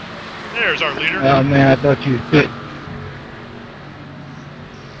 There's our leader. Oh man, I thought you fit.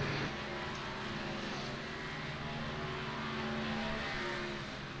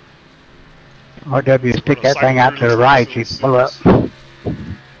 RW, stick that thing out to the right, you can pull up.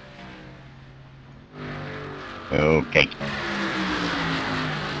 Okay.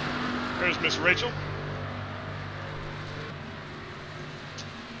 There's Miss Rachel.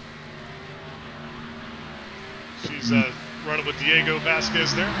 She's running with Diego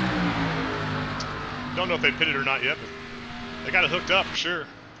Vasquez there. Don't know if they pitted or not yet, but they got it hooked up for sure.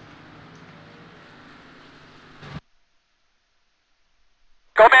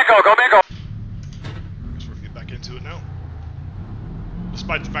 Go Mingo, go Mingo. Guess we're gonna get back into it now.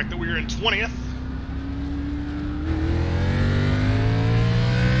 Despite the fact that we are in 20th.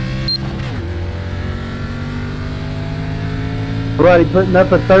 Everybody putting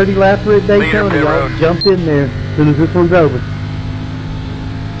up a 30 lapper at Daytona, pit y'all road. jump in there as soon as this one's over. Just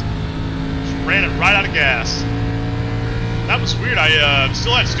ran it right out of gas. That was weird. I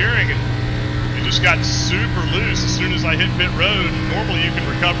still had steering and it just got super loose as soon as I hit pit road. Normally you can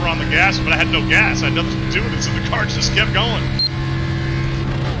recover on the gas, but I had no gas. I had nothing to do with it, so the car just kept going.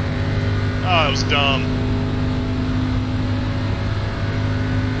 Oh, it was dumb.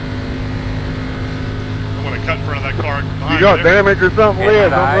 I want to cut in front of that car behind You got there. damage or something, Liz?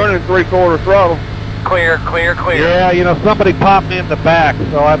 Inside. I'm running 3/4 throttle. Clear, clear, clear. Yeah, you know, somebody popped me in the back,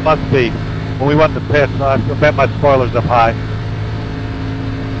 so I must be. When we went to pit, so I bet my spoiler's up high.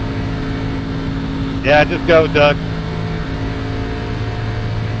 Yeah, just go, Doug.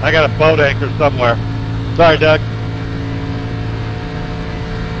 I got a boat anchor somewhere. Sorry, Doug.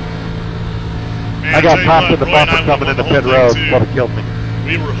 Man, I got tell you popped what, with the Roy and bumper I coming went into the whole pit thing, road. too. What killed me.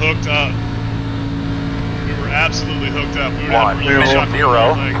 We were hooked up. We were absolutely hooked up. We would have 1 really shot the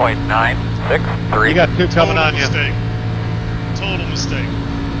whole thing. 0.963. You got two coming on you. Mistake. Total mistake.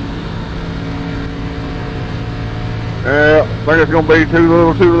 Yeah, I think it's gonna be too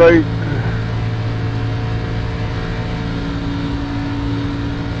little too late.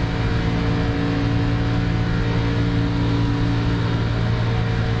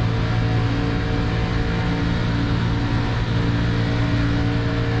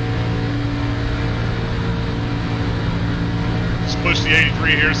 push the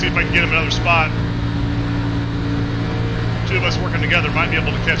 83 here, see if I can get him another spot. Two of us working together might be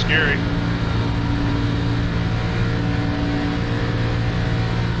able to catch Gary.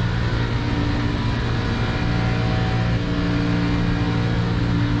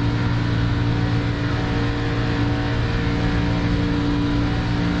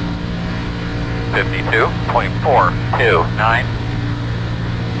 .429.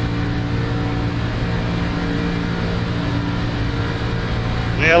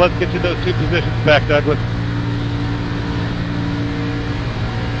 Yeah, let's get you those two positions back, Douglas.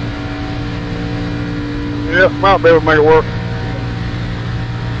 Yeah, might be able to make it work.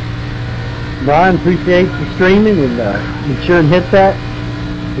 Brian, appreciate you streaming, and be sure and hit that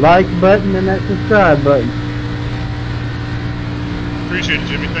like button and that subscribe button. Appreciate it,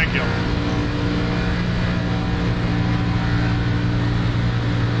 Jimmy. Thank you.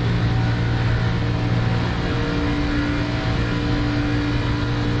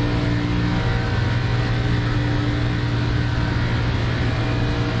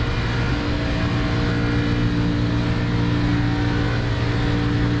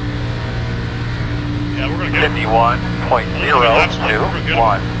 Yeah, we're going to get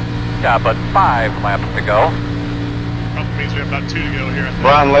 51.021. Got but 5 laps to go. Probably means we have about 2 to go here, I think.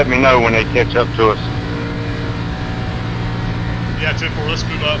 Brian, let me know when they catch up to us. Yeah, 10-4, let's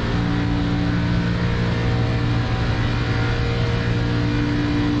move up.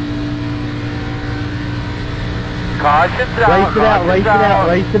 Caution's out. Race it out, race it out,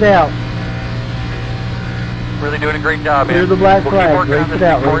 race it out. Really doing a great job, man. Clear the black We'll keep flag, working on race this it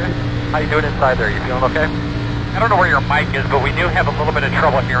out, for race you. it. How you doing inside there? You feeling okay? I don't know where your mic is, but we do have a little bit of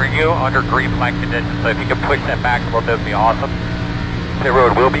trouble hearing you under green flag conditions, so if you could push that back a little bit, it'd be awesome. The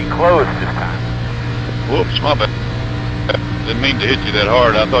road will be closed this time. Whoops, my bad. Didn't mean to hit you that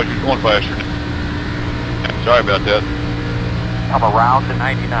hard. I thought you were going faster. Sorry about that. Come around to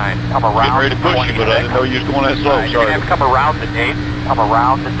 99. Come around Getting ready to push you, but I didn't know you was going that slow. You're going to have to come around to 8. Come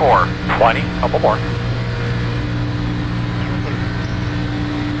around to 4. 20. Couple more.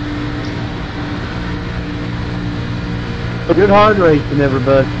 Good hard racing,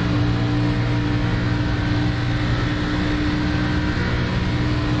 everybody.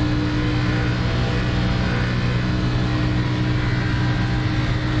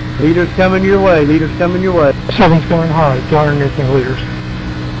 Leaders coming your way, leaders coming your way. 7's going hard, darn anything leaders.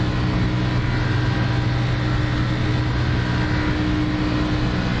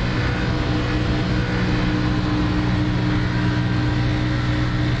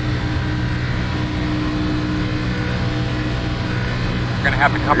 We're going to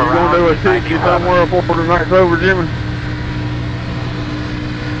have to come You're around going to do to a 60 97. somewhere before the night's over, Jimmy.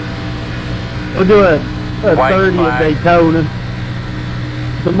 We'll do a White 30 flag. at Daytona.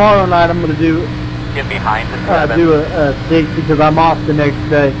 Tomorrow night I'm going to do Get behind the 7. do a 60 because I'm off the next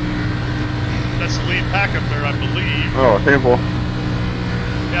day. That's the lead pack up there, I believe. Oh, 10-4.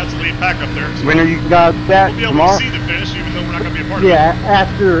 Yeah, it's the lead pack up there. So When are you guys back? we'll be able Tomorrow? to see the finish, even though we're not going to be a part Yeah,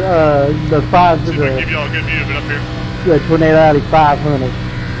 after the 5 of to it. See if I can give the you all a good view of it up here. Tornado Alley 500.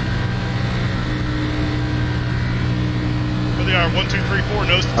 Here they are, 1, 2, 3, 4,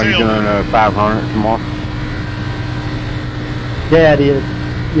 nose to Are you tail. doing 500 tomorrow? Yeah, it is.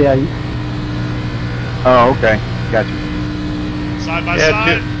 Yeah, Oh, okay. Gotcha. Side by Yeah,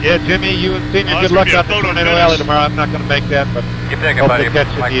 side. Jimmy, you and Senior, Oh, good that's luck gonna out be a the photo Tornado finish. Alley tomorrow. I'm not going to make that, but Keep thinking, hope buddy. to catch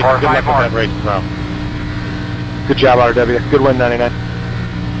Like you. 4 or Good 5 luck more. with that race tomorrow. Good job, RW. Good win, 99.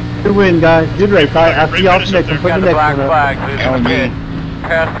 good win, guys. Good race. I'll see y'all Finish next up one. Put Got the the next black one up. flag. Who's going to pit?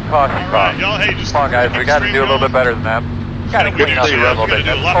 Pass the caution All right, box. y'all, hey, just Come on, guys. We keep got the to stream do a little bit going. better than that. Got to Yeah, we clean do up too. here a little We're bit. gonna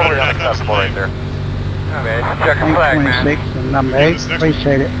do a That's lot totally better than that. unacceptable right there. All right, check the flag, man. 26 and number 8. This next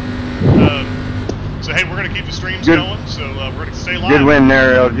Appreciate it. So, hey, we're going to keep the streams Good. going, so we're going to stay live. Good win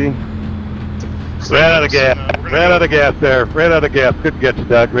there, LG. Stay Ran out of with us, gas. and, we're gonna Ran go- out of gas there. Ran out of gas. Good get you,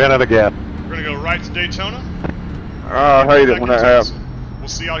 Doug. Ran out of gas. We're going to go right to Daytona. I hate it when that happens. We'll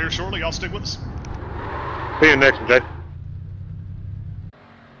see y'all here shortly. Y'all stick with us. See you next one, Jay.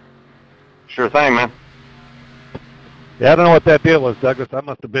 Sure thing, man. Yeah, I don't know what that deal was, Douglas. I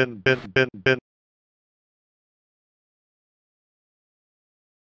must have been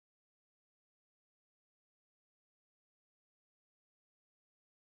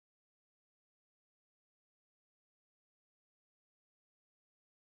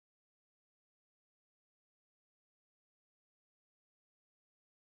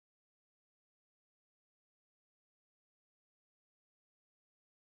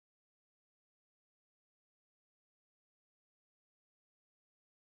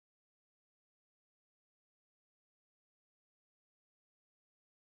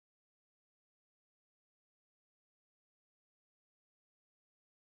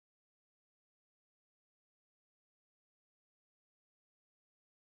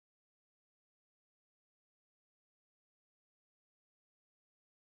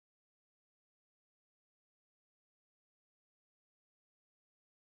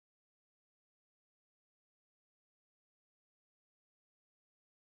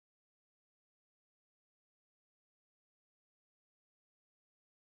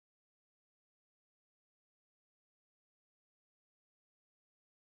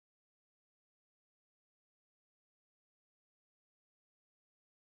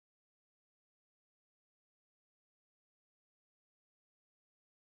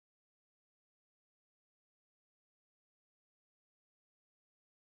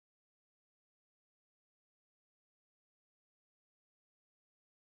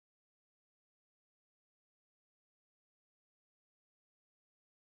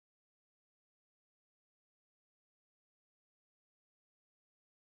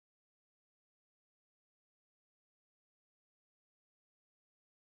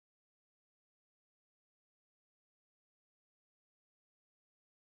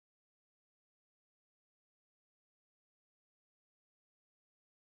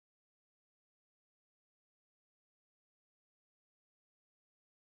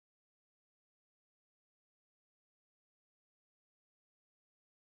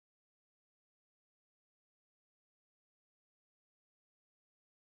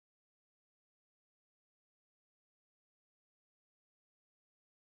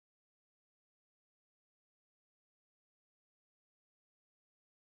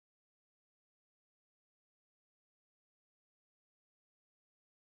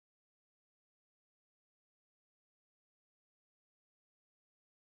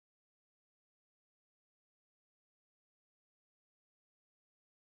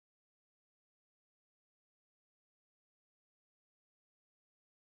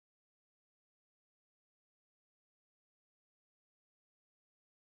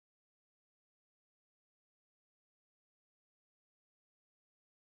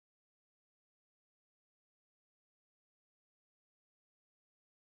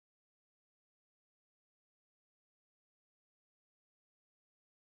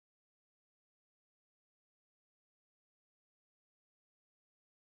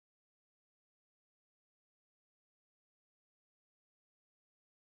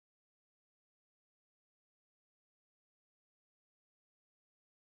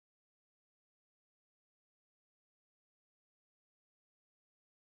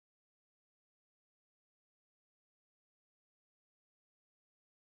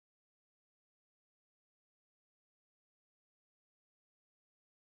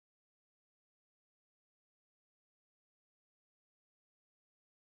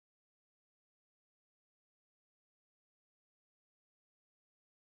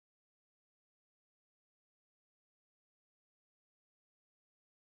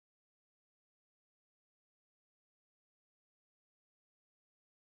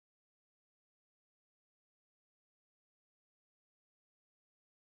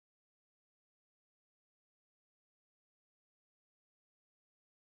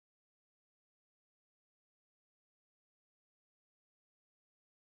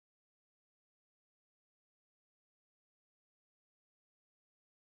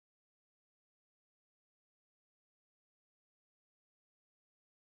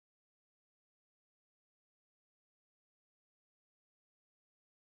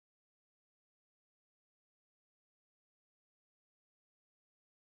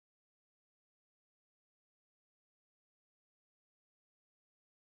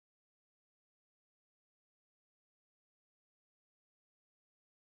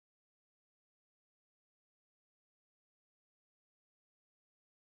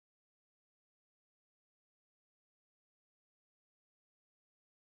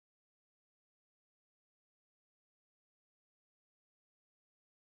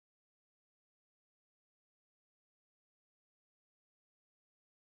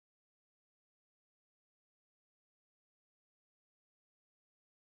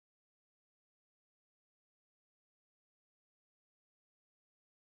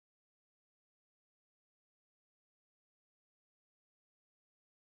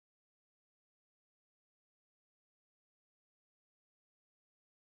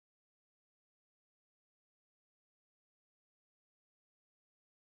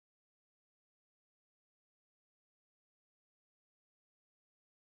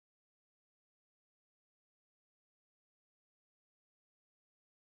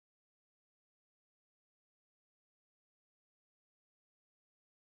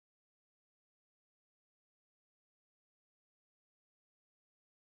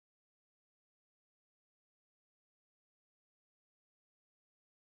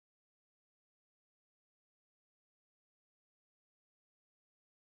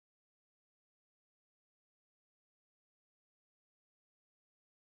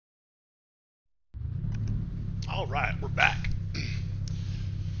All right, we're back.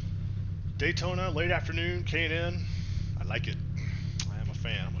 Daytona, late afternoon, K&N. I like it. I am a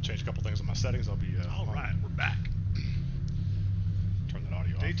fan. I'm gonna change a couple things on my settings. I'll be. All right, we're back. Turn that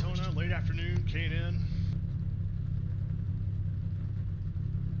audio off. Daytona, late afternoon, K&N.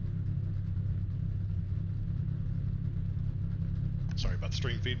 Sorry about the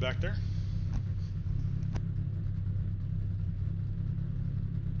stream feedback there.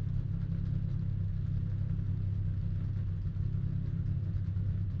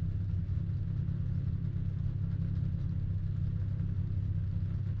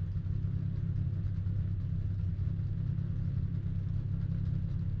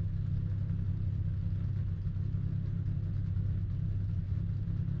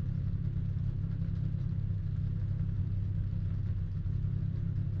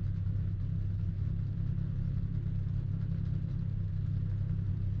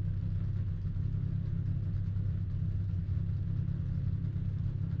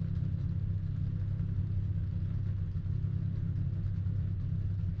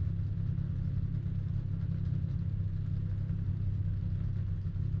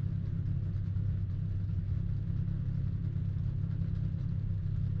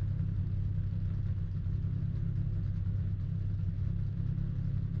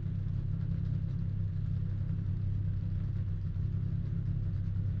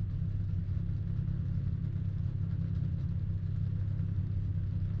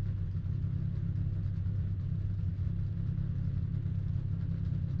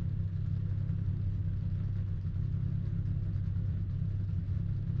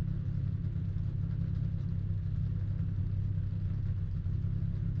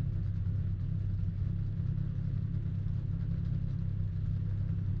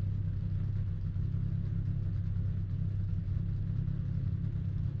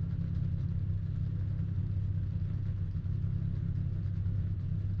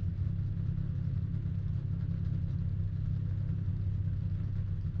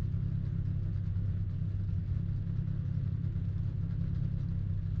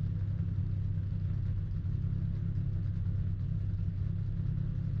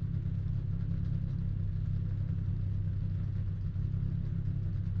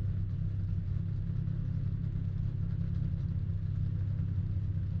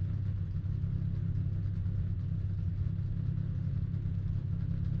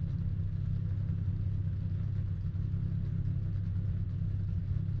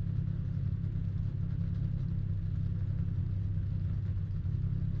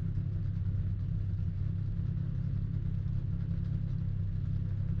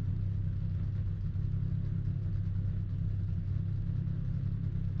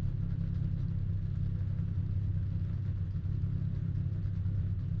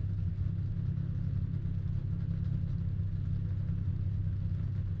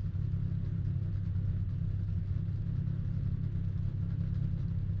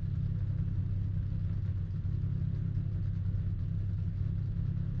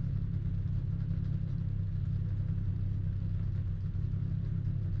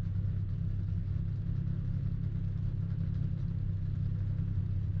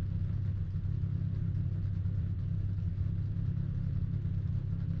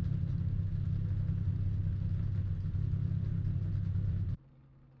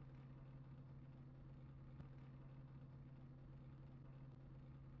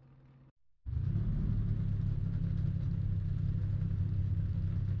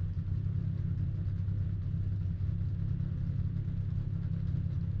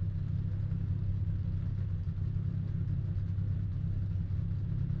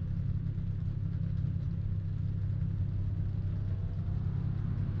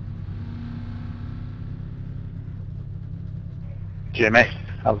 Jimmy,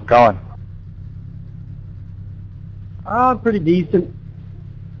 how's it going? Pretty decent.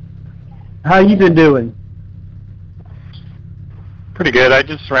 How you been doing? Pretty good. I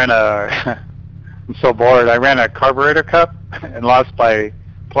just ran a, I'm so bored, I ran a carburetor cup and lost by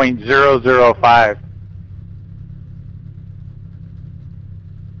 .005.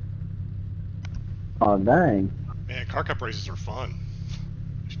 Oh, dang. Man, car cup races are fun.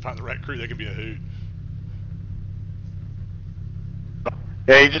 If you find the right crew, they can be a hoot.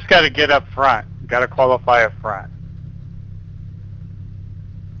 Yeah, you just got to get up front. You got to qualify up front.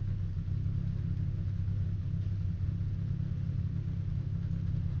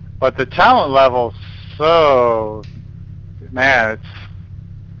 But the talent level's so, man, it's,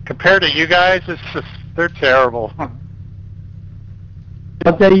 compared to you guys, it's just, they're terrible.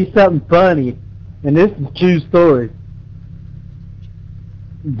 I'll tell you something funny, and this is a true story.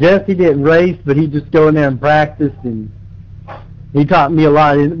 Jesse didn't race, but he just go in there and practiced, and he taught me a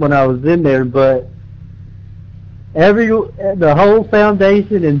lot when I was in there. But the whole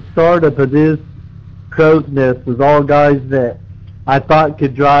foundation and startup of this crow's nest was all guys that I thought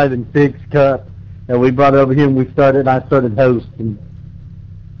could drive and fix Cup, and we brought over here and I started hosting.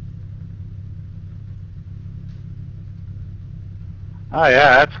 Oh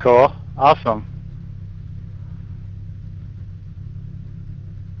yeah, that's cool. Awesome.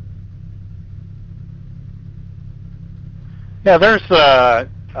 Yeah, there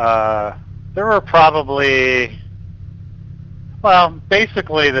were probably, well,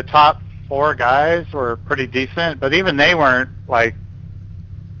 basically the top 4 guys were pretty decent, but even they weren't like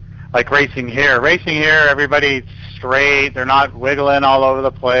racing here. Racing here, everybody's straight. They're not wiggling all over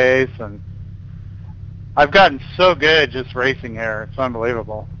the place, and I've gotten so good just racing here. It's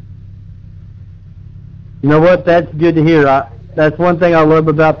unbelievable. You know what? That's good to hear. That's one thing I love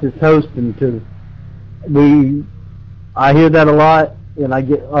about this hosting, because I hear that a lot, and I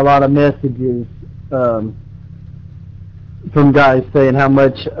get a lot of messages from guys saying how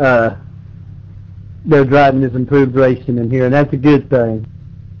much their driving has improved racing in here, and that's a good thing.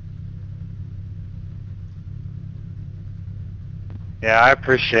 Yeah, I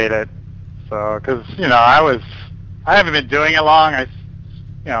appreciate it. So, because I haven't been doing it long. I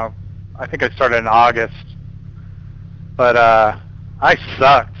think I started in August, but I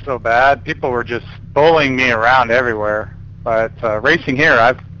sucked so bad. People were just bullying me around everywhere. But racing here,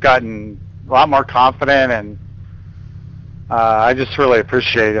 I've gotten a lot more confident, and I just really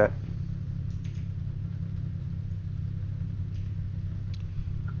appreciate it.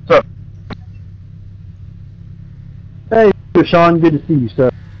 So, hey, Sean, good to see you,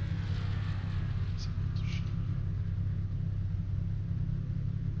 sir.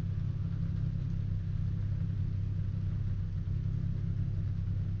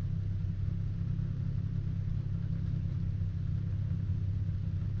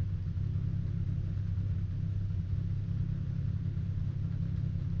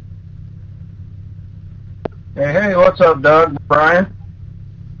 Hey, what's up, Doug? Brian?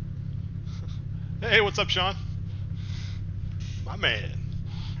 Hey, what's up, Sean? My man.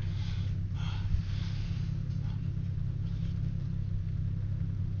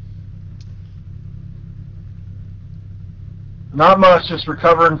 Not much, just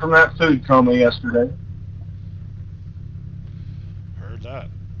recovering from that food coma yesterday. Heard that.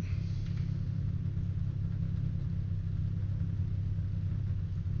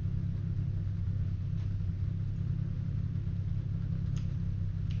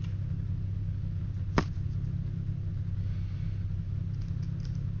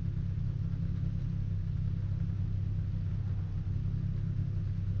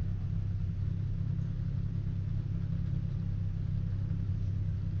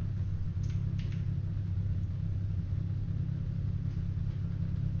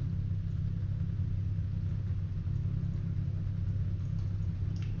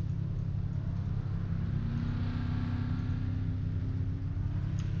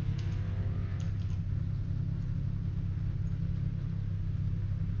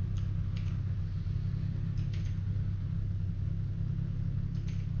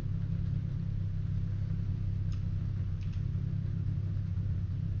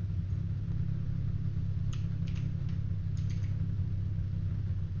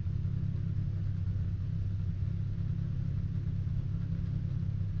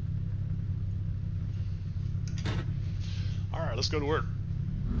 All right, let's go to work.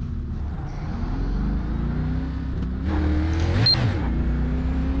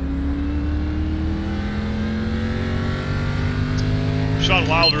 Sean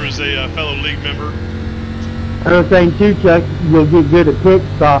Wilder is a fellow league member. Another thing too, Chuck, you'll get good at pit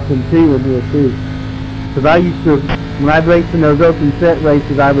stopping too in here too. Because I used to, when I'd race in those open set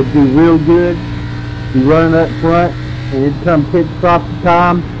races, I would do real good, be running up front, and it'd come pit stop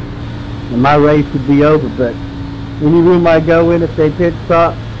time, and my race would be over. But any room I go in, if they pit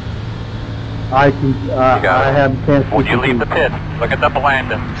stop, I can, I have a chance to When you leave the pit, look at the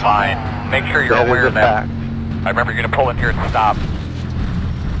landing line. Make sure you're aware of that. I remember you're going to pull in here and stop.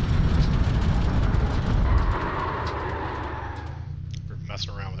 We're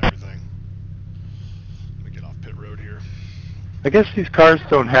messing around with everything. Let me get off pit road here. I guess these cars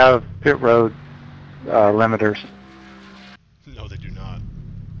don't have pit road limiters. No, they do not.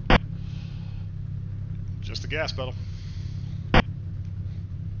 Just the gas pedal.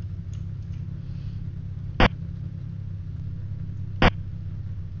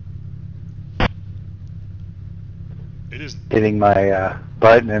 It is Hitting my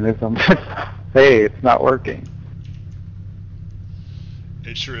button and it's hey, it's not working.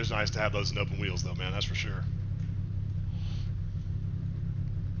 It sure is nice to have those in open wheels, though, man. That's for sure.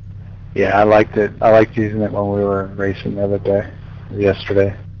 Yeah, I liked it. I liked using it when we were racing the other day,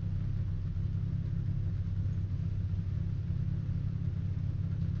 yesterday.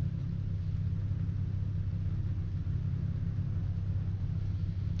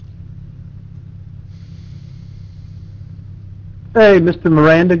 Hey, Mr.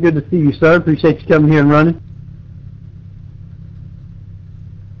 Miranda, good to see you, sir. Appreciate you coming here and running.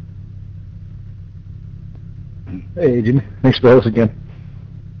 Hey, Jimmy. Thanks for us again.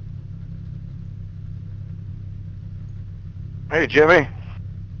 Hey, Jimmy.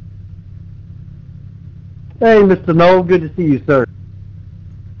 Hey, Mr. Knoll, good to see you, sir.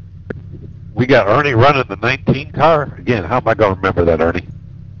 We got Ernie running the 19 car. Again, how am I going to remember that, Ernie?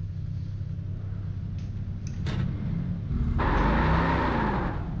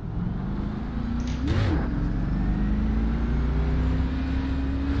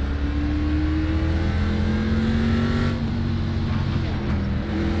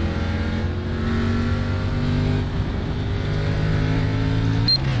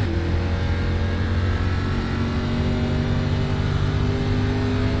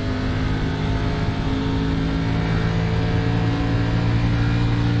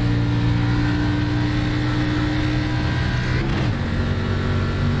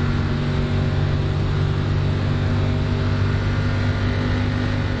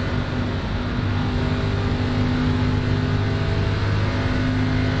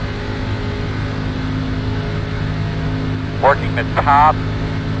 Working the top.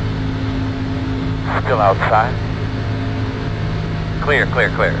 Still outside. Clear, clear,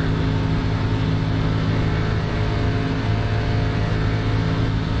 clear.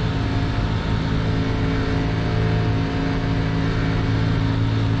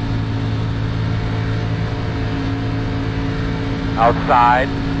 Outside.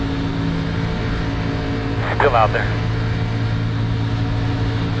 Still out there.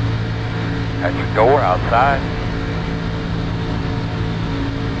 At your door, outside.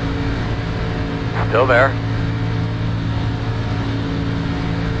 Still there.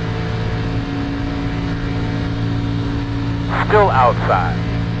 Still outside.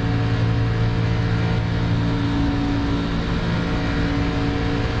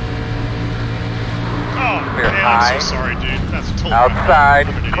 Oh, Clear man, high. I'm so sorry, dude. That's totally Outside,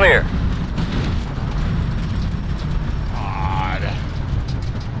 I'm an idiot. clear. God.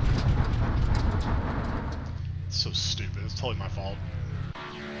 It's so stupid. It's totally my fault.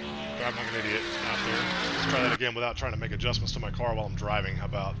 Driving like an idiot out there. Let's try that again without trying to make adjustments to my car while I'm driving. How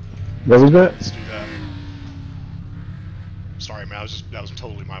about? What was that? Let's do that. Sorry, man. That was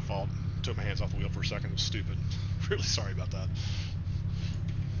totally my fault. Took my hands off the wheel for a second. It was stupid. Really sorry about that.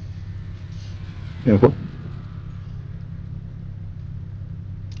 Yeah, cool.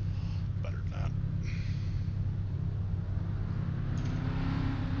 Better than that.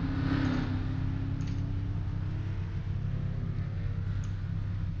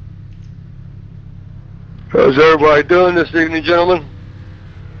 How's everybody doing this evening, gentlemen?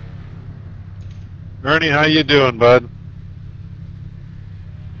 Ernie, how you doing, bud?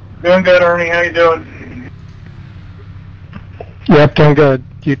 Doing good, Ernie. How you doing? Yep, doing good.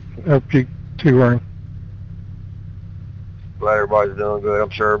 You too, Ernie. Glad everybody's doing good. I'm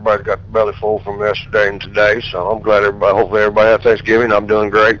sure everybody's got the belly full from yesterday and today, so I'm glad hopefully everybody had Thanksgiving. I'm doing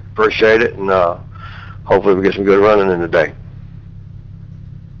great. Appreciate it, and hopefully we get some good running in today.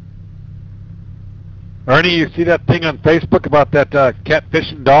 Ernie, you see that thing on Facebook about that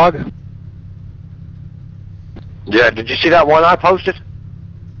catfishing dog? Yeah, did you see that one I posted?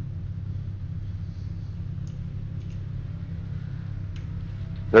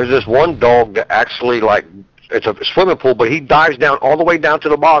 There's this one dog that actually, like, it's a swimming pool, but he dives down all the way down to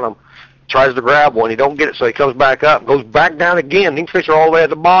the bottom, tries to grab one. He don't get it, so he comes back up, goes back down again. He fish all the way at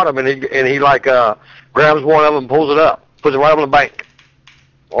the bottom, and he grabs one of them and pulls it up, puts it right on the bank,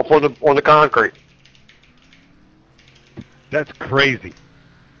 off on the concrete. That's crazy.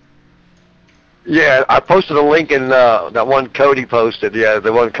 Yeah, I posted a link in that one Cody posted. Yeah,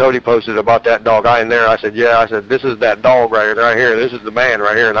 the one Cody posted about that dog. I in there. I said, yeah. I said, this is that dog right here. This is the man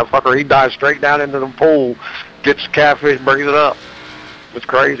right here. And that fucker, he dives straight down into the pool, gets catfish, brings it up. It's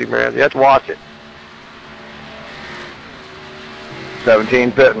crazy, man. You have to watch it.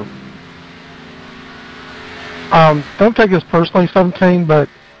 17 pitting. Don't take this personally, 17, but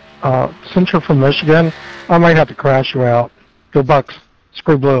since you're from Michigan, I might have to crash you out. Go Bucks.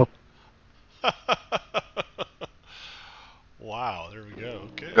 Screw Blue. Wow, there we go.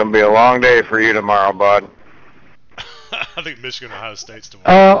 Okay. It's gonna be a long day for you tomorrow, bud. I think Michigan, Ohio State's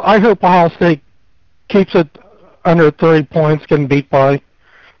tomorrow. I hope Ohio State keeps it under 30 points, getting beat by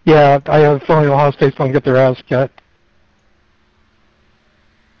Yeah, I have a feeling Ohio State's going to get their ass kicked.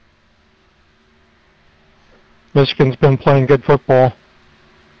 Michigan's been playing good football.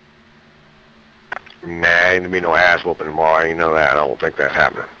 Nah, ain't gonna be no ass whooping tomorrow. You know that. I don't think that's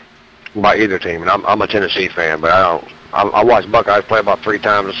happening by either team. And I'm a Tennessee fan, but I watched Buckeyes play about 3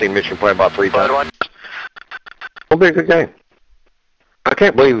 times. I've seen Michigan play about 3 times. It'll be a good game. I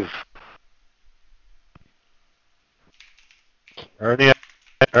can't believe. Ernie,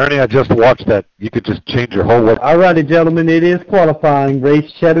 I just watched that. You could just change your whole. All righty, gentlemen, it is qualifying.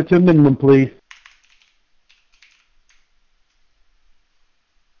 Race chatter to a minimum, please.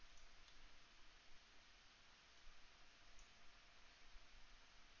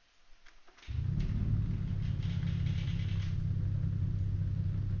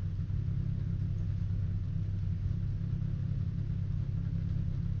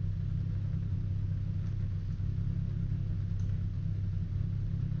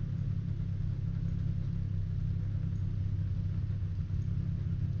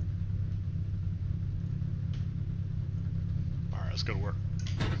 Let's go to work.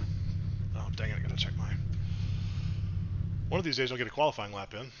 Oh, dang it, I gotta check mine. One of these days I'll get a qualifying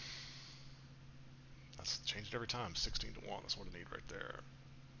lap in. That's changed every time. 16 to 1. That's what I need right there.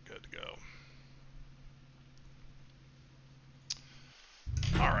 Good to go.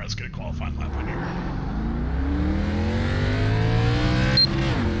 Alright, let's get a qualifying lap in here.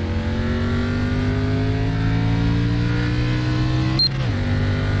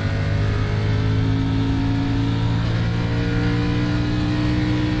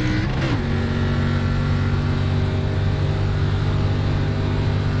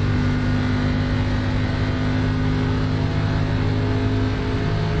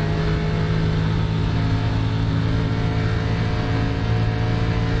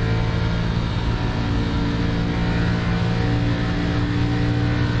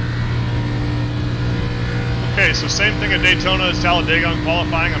 Okay, so same thing at Daytona as Talladega on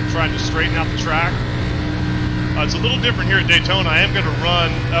qualifying. I'm trying to straighten out the track. It's a little different here at Daytona. I am going to run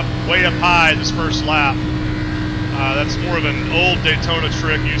way up high this first lap. That's more of an old Daytona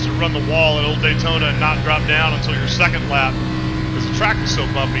trick. You used to run the wall at old Daytona and not drop down until your second lap because the track was so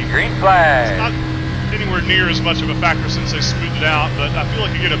bumpy. Green flag. It's not anywhere near as much of a factor since they smoothed it out, but I feel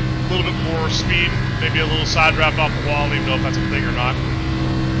like you get a little bit more speed, maybe a little side draft off the wall. I don't even know if that's a thing or not.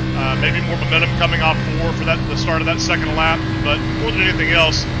 Maybe more momentum coming off for the start of that second lap, but more than anything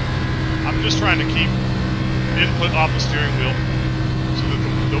else, I'm just trying to keep input off the steering wheel so that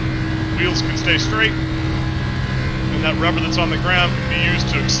the wheels can stay straight and that rubber that's on the ground can be used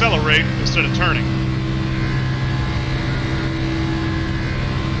to accelerate instead of turning.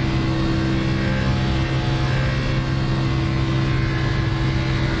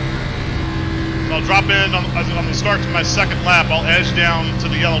 I'll drop in on the start to my second lap. I'll edge down to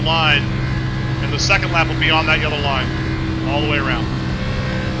the yellow line, and the second lap will be on that yellow line all the way around.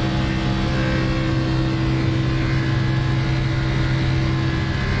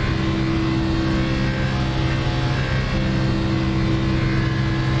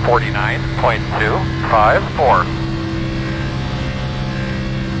 .254.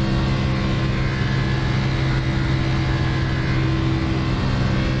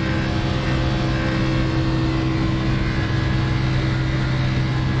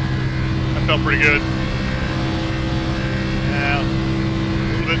 Felt pretty good. Yeah, a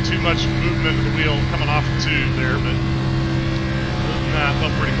little bit too much movement of the wheel coming off the tube there, but other than that,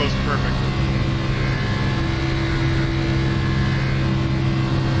 felt pretty close to perfect.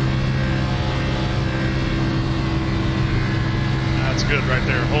 That's good right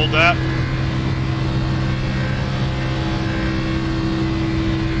there. Hold that.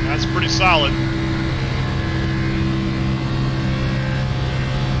 That's pretty solid.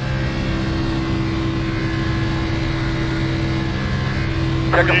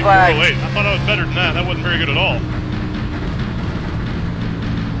 Check a flag. Oh, wait, I thought I was better than that. That wasn't very good at all.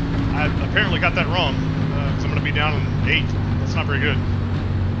 I apparently got that wrong, because I'm going to be down in 8th. That's not very good.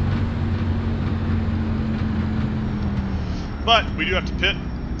 But we do have to pit,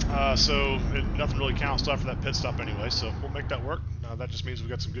 so nothing really counts after that pit stop anyway, so we'll make that work. That just means we've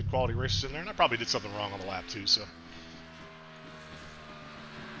got some good quality races in there, and I probably did something wrong on the lap too, so.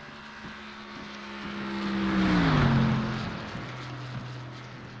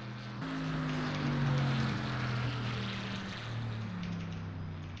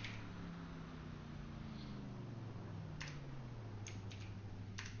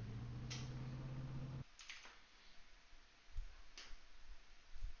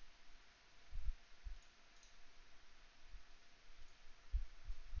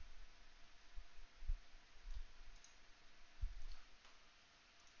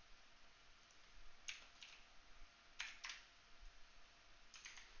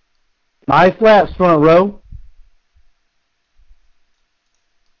 Nice laps, front row.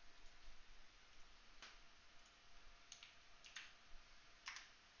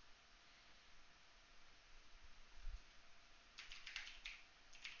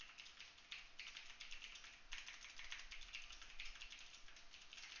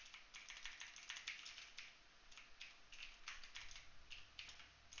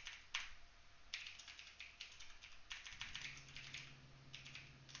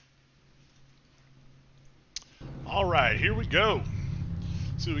 All right, here we go.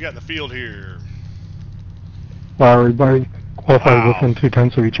 Let's see what we got in the field here. Wow, everybody qualified within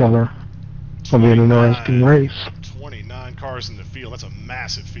 2/10 of each other. It's going to be an interesting race. 29 cars in the field. That's a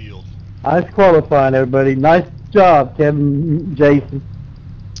massive field. Nice qualifying, everybody. Nice job, Kevin, Jason.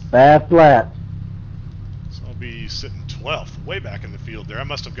 Fast laps. So I'll be sitting 12th, way back in the field there. I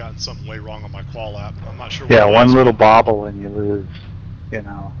must have gotten something way wrong on my qual app. I'm not sure. Yeah, one little bobble and you lose. You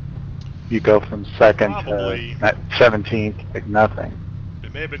know, you go from second Probably. to 17th, like nothing.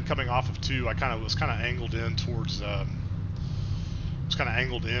 It may have been coming off of 2. I was kind of angled in towards the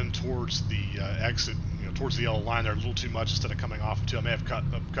exit, you know, towards the yellow line there a little too much instead of coming off of 2. I may have cut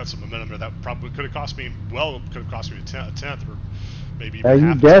some momentum there. That probably could have cost me a tenth or maybe even You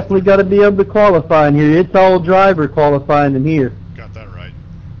half. definitely got to be able to qualify in here. It's all driver qualifying in here. Got that right.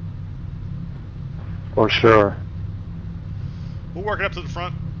 For sure. We'll work it up to the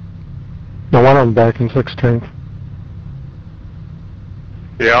front. No one on back in 16th.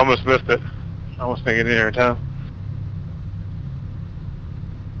 Yeah, I almost missed it. I almost didn't get in here in time.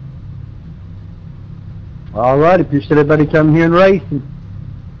 All right, appreciate everybody coming here and racing.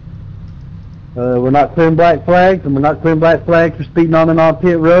 We're not clearing black flags, and we're not clearing black flags for speeding on and off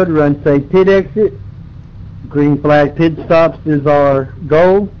pit road or unsafe pit exit. Green flag pit stops is our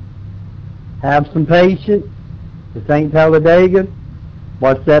goal. Have some patience. This ain't Talladega.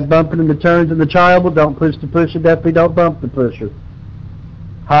 Watch that bumping in the turns and the triangle. Don't push the pusher. Definitely don't bump the pusher.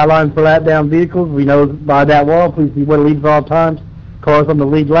 High line for lap down vehicles. We know by that wall, please be what leads at all times. Cars on the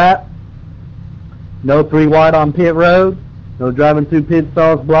lead lap. No 3 wide on pit road. No driving through pit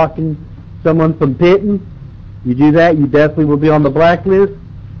stalls blocking someone from pitting. You do that, you definitely will be on the blacklist.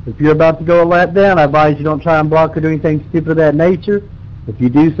 If you're about to go a lap down, I advise you don't try and block or do anything stupid of that nature. If you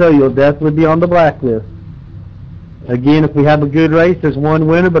do so, you'll definitely be on the blacklist. Again, if we have a good race, there's one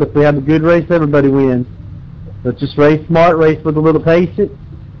winner, but if we have a good race, everybody wins. Let's just race smart, race with a little patience,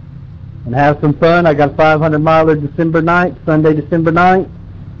 and have some fun. I got a 500-miler December 9th, Sunday, December 9th.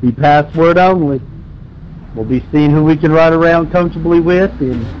 Be password only. We'll be seeing who we can ride around comfortably with,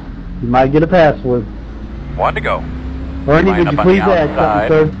 and you might get a password. 1 to go. Ernie, would you please add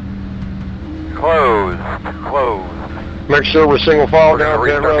something, sir? Closed. Make sure we're single file down We're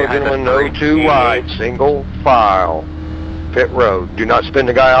pit gonna road, restart gentlemen. behind No us. 2 wide. Single file. Pit road. Do not spin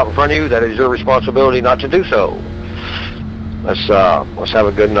the guy out in front of you. That is your responsibility not to do so. Let's have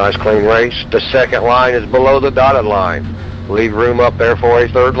a good, nice, clean race. The second line is below the dotted line. Leave room up there for a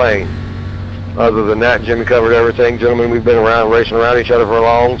third lane. Other than that, Jimmy covered everything. Gentlemen, we've been racing around each other for a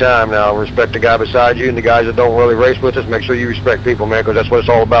long time now. Respect the guy beside you and the guys that don't really race with us. Make sure you respect people, man, because that's what it's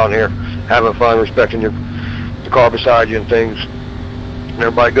all about in here. Having fun, respecting the car beside you and things.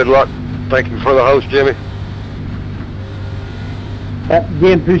 Everybody, good luck. Thank you for the host, Jimmy.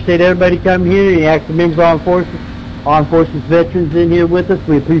 Again, appreciate everybody coming here. The active members of armed forces veterans in here with us.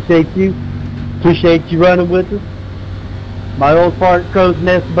 We appreciate you. Appreciate you running with us. My old Crow's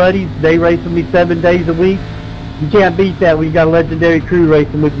Nest buddies, they race with me 7 days a week. You can't beat that when you got a legendary crew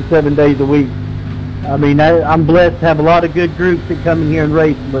racing with you 7 days a week. I mean, I'm blessed to have a lot of good groups that come in here and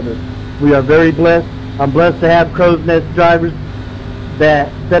race with us. We are very blessed. I'm blessed to have Crow's Nest drivers that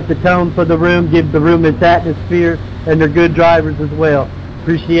set the tone for the room, give the room its atmosphere, and they're good drivers as well.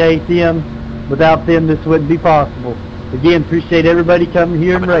 Appreciate them. Without them, this wouldn't be possible. Again, appreciate everybody coming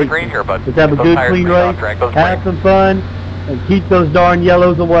here and racing. Let's have a good, clean race, have some fun, and keep those darn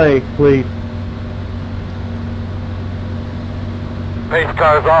yellows away, please. Pace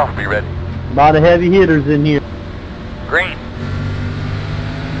cars off, be ready. A lot of heavy hitters in here. Green.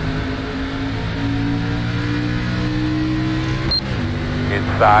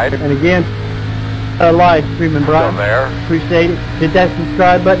 Inside. And again, live streaming, Brian. Still there. Appreciate it. Hit that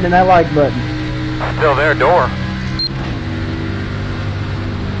subscribe button and that like button. Still there, door.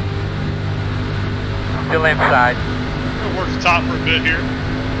 Still inside. We'll work the top for a bit here.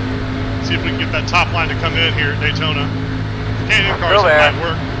 See if we can get that top line to come in here at Daytona. Canyon cars, it might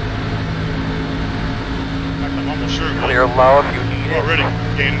work. In fact, I'm almost sure it will. Clear low if you need We're it. already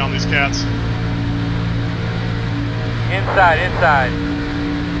gaining on these cats. Inside.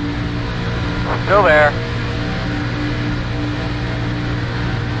 Still there.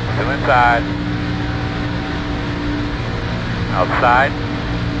 Still inside. Outside.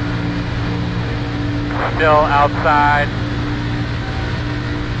 Still outside.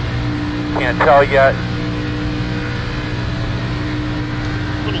 Can't tell yet.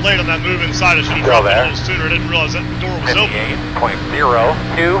 A little late on that move inside. I should have dropped it a little sooner. I didn't realize that door was open.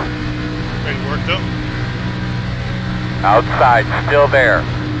 58.02. Great work though. Outside, still there.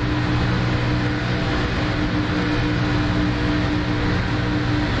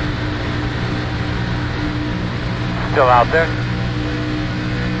 Still out there.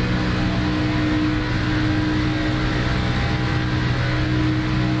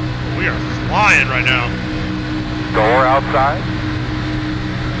 We are flying right now. Door outside.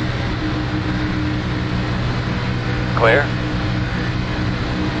 Clear.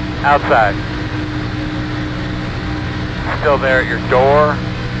 Outside. Still there at your door.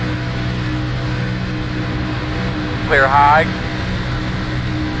 Clear high.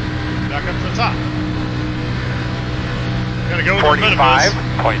 Back up to the top. Gotta go where the minimum is.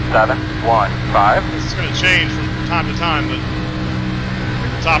 45.715. This is gonna change from time to time, but I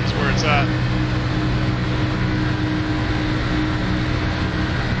think the top is where it's at.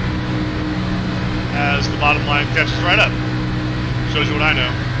 As the bottom line catches right up. Shows you what I know.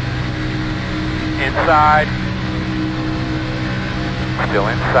 Inside. Still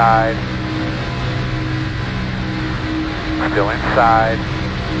inside. Still inside.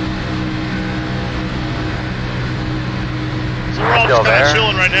 So we're all just kind of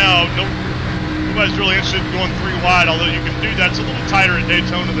chilling right now. Nobody's really interested in going 3 wide, although you can do that. It's a little tighter at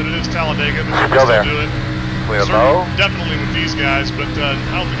Daytona than it is Talladega, but you can still do it. Clear low. Definitely with these guys, but I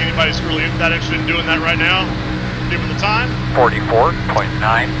don't think anybody's really that interested in doing that right now. Given the time.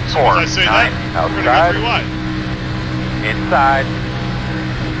 44.949. As soon as I say that, we're going to go 3 wide. Inside.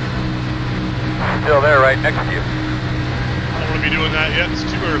 Still there right next to you. I don't want to be doing that yet. It's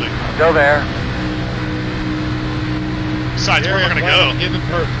too early. Still there. Besides, where we're going to go.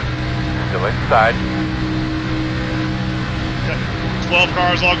 Still inside. Okay. 12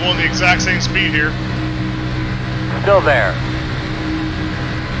 cars all going the exact same speed here. Still there.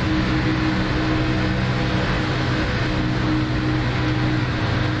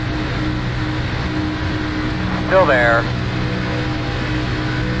 Still there.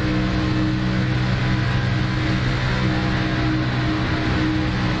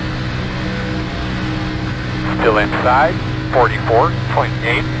 Still inside.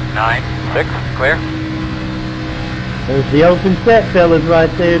 44.896. Clear. There's the open set, fellas, right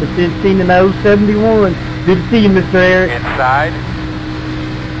there. The 15 and 071. Good to see you, Mr. Eric. Inside.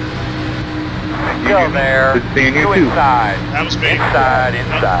 Still there. Good seeing you, Two too. inside. That was me. Inside,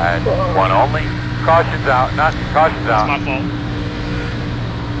 inside. One only. Caution's out. Not caution's out. That's my fault.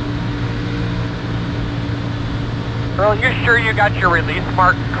 Earl, you sure you got your release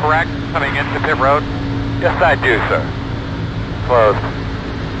mark correct coming into pit road? Yes, I do, sir. Close.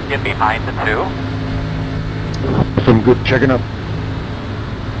 Get behind the 2. Some good checking up.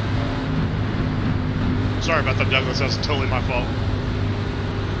 Sorry about that, Douglas. That's totally my fault.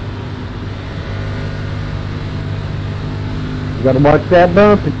 You gotta watch that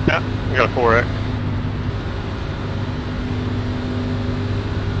bump. Yeah, we got a 4X.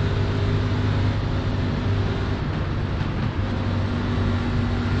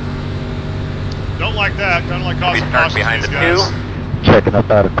 Don't like that. Don't like causing caution behind to the these guys. 2. Checking up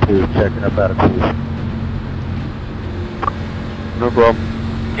out of 2. Checking up out of 2. No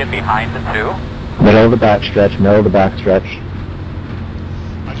problem. Get behind the 2. Middle of the back stretch, middle of the back stretch.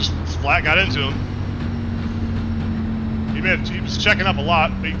 I just flat got into him. He was checking up a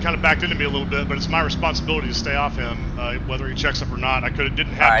lot. He kind of backed into me a little bit, but it's my responsibility to stay off him, whether he checks up or not. Didn't have to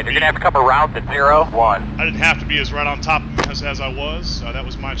be. Alright, you're going to have a couple rounds at 0, 1. I didn't have to be as right on top of him as I was. That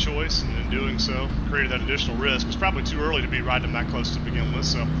was my choice, and in doing so, created that additional risk. It was probably too early to be riding him that close to begin with,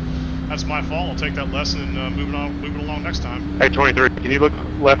 so that's my fault. I'll take that lesson and move it along next time. Hey, 23, can you look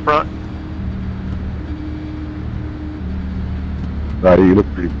left front? Right, you look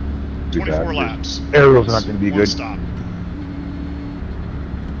pretty 24 bad. laps. Aerial's not going to be One good. stop.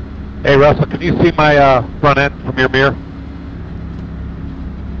 Hey, Russell, can you see my front end from your mirror?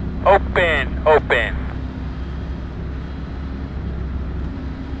 Open, open.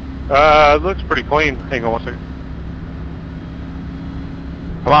 It looks pretty clean. Hang on one second.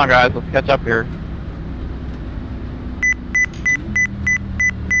 Come on, guys, let's catch up here.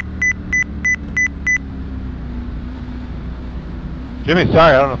 Jimmy,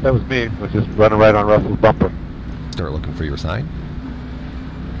 sorry, I don't know if that was me. I was just running right on Russell's bumper. Start looking for your sign.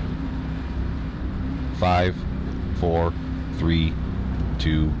 5, 4, 3,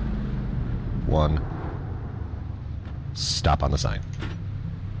 2, 1. Stop on the sign.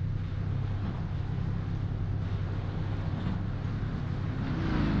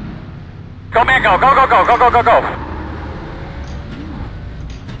 Go, man, go, go, go, go, go, go, go, go.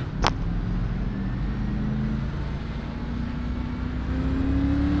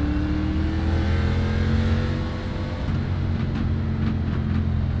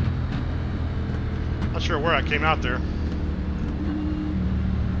 Not sure where I came out there.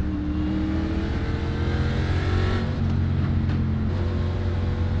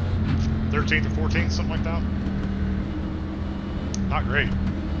 '13th or 14th, something like that. Not great.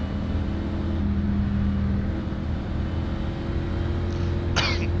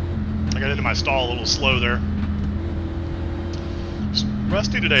 I got into my stall a little slow there. Just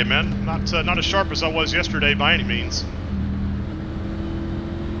rusty today, man. Not as sharp as I was yesterday by any means.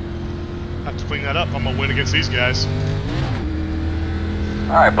 Have to clean that up. I'm gonna win against these guys.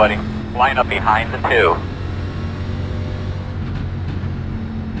 All right, buddy. Line up behind the 2.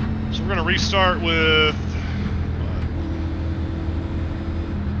 So we're gonna restart with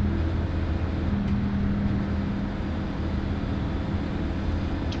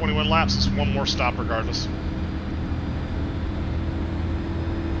 21 laps. It's one more stop regardless.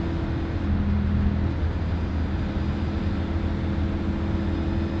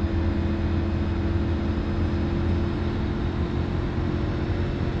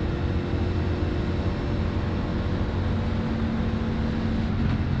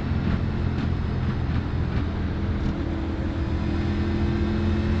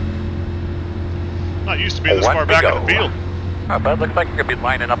 Not used to being this far back in the field. But it looks like you're going to be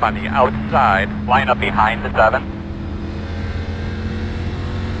lining up on the outside. Line up behind the 7.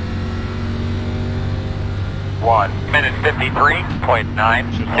 1 minute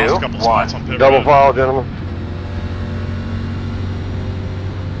 53.92. Double foul, gentlemen.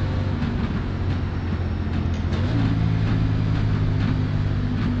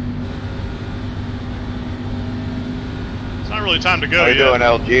 It's not really time to go How you yet. doing,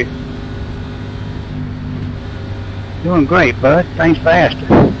 LG? Doing great, bud. Thanks for asking.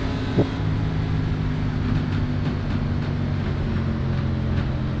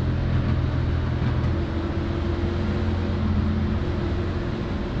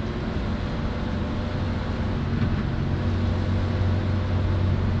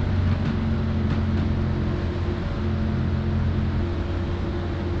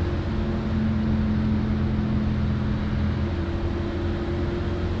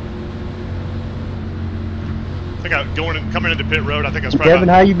 I think coming into pit road, I think I was probably Kevin,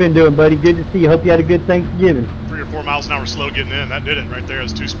 how you been doing, buddy? Good to see you. Hope you had a good Thanksgiving. 3 or 4 miles an hour slow getting in. That did it right there. It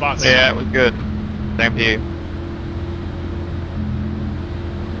was 2 spots. Yeah, it was good. Same to you.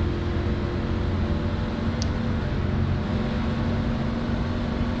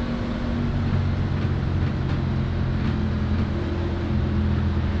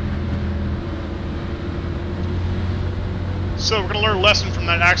 So we're going to learn a lesson from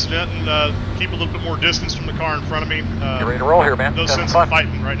that accident and keep a little bit more distance from the car in front of me. You're ready to roll here, man. No sense in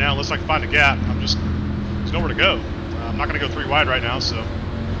fighting right now unless I can find a gap. There's nowhere to go. I'm not going to go 3 wide right now, so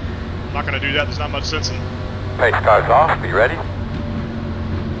I'm not going to do that. There's not much sense in. Pace car's off. Be ready.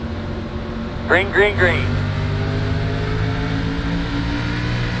 Green, green, green.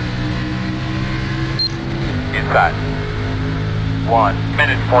 Inside. 1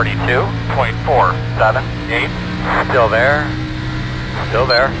 minute 42.478. Still there. Still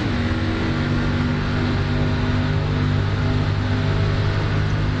there.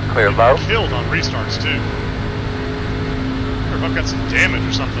 Clear low. Killed on restarts too. Or if I've got some damage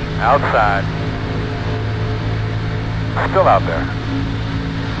or something. Outside. Still out there.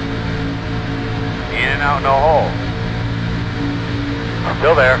 In and out, no hole.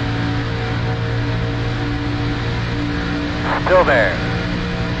 Still there. Still there.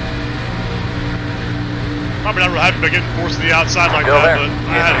 Probably not having to get forced to the outside like Still that, there. but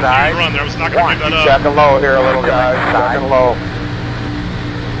I had a huge run there. I was not going to give that up. Checking low here, little guy. Checking low.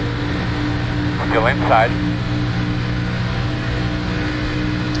 Still inside.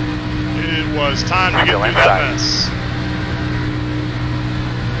 It was time to get through that mess.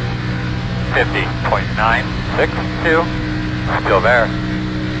 50.962. Still there.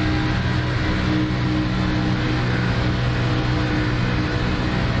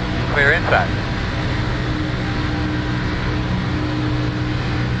 Clear inside.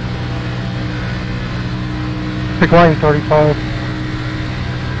 Pick line 35.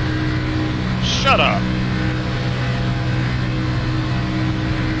 Shut up.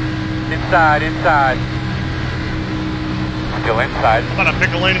 Inside, inside. Still inside. How about I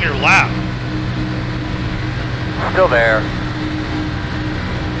pick a lane in your lap? Still there.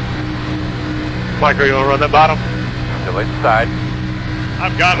 Mike, are you going to run that bottom? Still inside.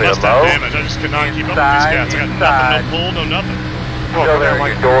 I've got Clear must-have low. damage. I just cannot keep up with these cats. I got nothing, no pull, no nothing. Still there,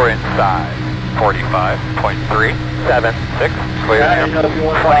 your door inside. 45.376. Clear here. 20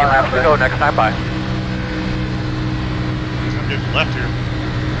 laps to go next time by. I'm getting left here.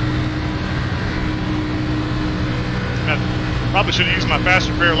 Man, probably should have used my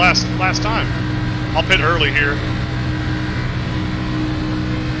faster pair last time. I'll pit early here.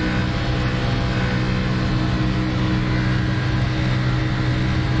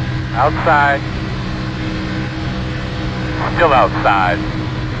 Outside. Still outside.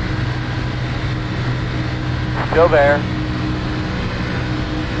 Still there.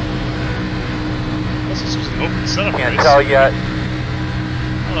 This is an open setup. Can't tell yet. I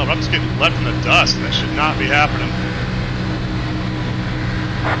don't know, but I'm just getting left in the dust. That should not be happening.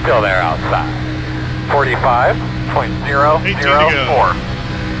 Still there outside. 45.004.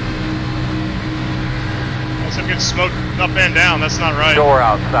 I'm getting smoked up and down. That's not right. Door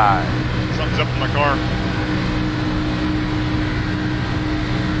outside. Something's up in my car.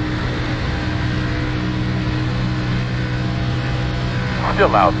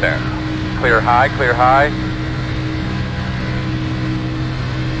 Still out there. Clear high, clear high.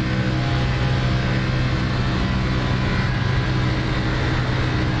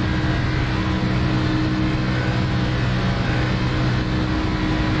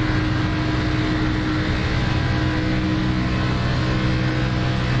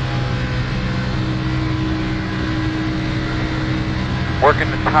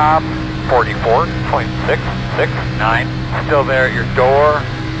 Working the top, 44.669. Still there at your door.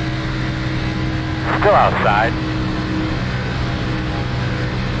 Still outside.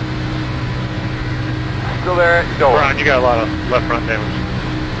 Still there at your door. Brian, you got a lot of left front damage.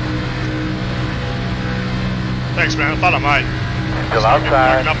 Thanks, man. I thought I might. Still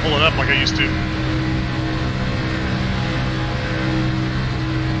outside. I'm not pulling up like I used to.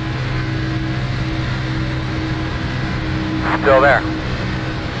 Still there.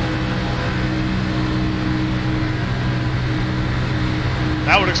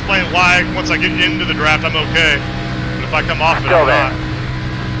 That would explain why, once I get into the draft, I'm okay. But if I come off it, Still I'm there. not.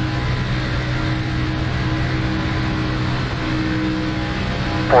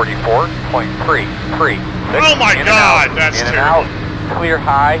 Oh my God, that's in and terrible. out. Clear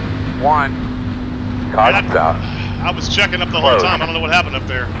high, 1. Caution's out. I was checking up the whole time. I don't know what happened up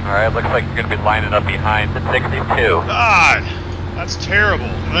there. All right, looks like you're going to be lining up behind the 62. God, that's terrible.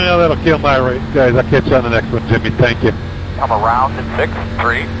 Well, that'll kill my race, guys. I'll catch you on the next one, Jimmy. Thank you. Come around at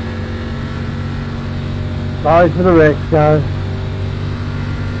 6-3. Sorry for the wreck, guys.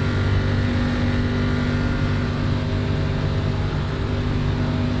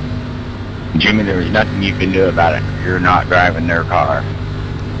 Jimmy, there's nothing you can do about it. You're not driving their car.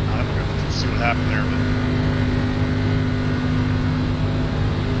 I'm going to see what happened there.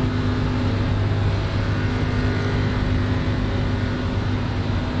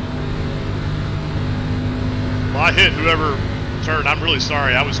 Well, I hit whoever turned. I'm really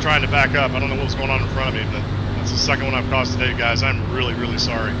sorry. I was trying to back up. I don't know what was going on in front of me, but that's the second one I've caused today, guys. I'm really, really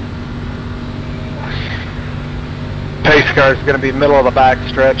sorry. Pace car is going to be middle of the back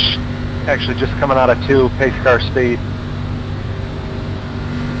stretch. Actually just coming out of 2, pace car speed.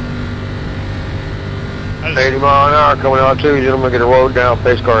 80 mile an hour coming out 2, gentlemen, get a road down,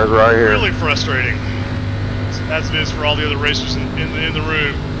 pace car is right here. Really frustrating, as it is for all the other racers in the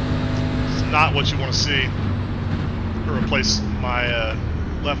room. It's not what you want to see. To replace my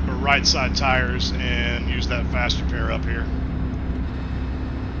left or right side tires and use that faster pair up here.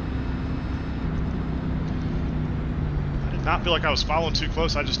 I did not feel like I was following too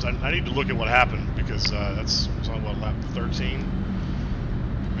close. I need to look at what happened, because that's on what, lap 13.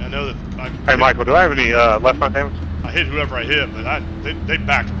 I know that. Hey, Michael, do I have any left front damage? I hit whoever I hit, but they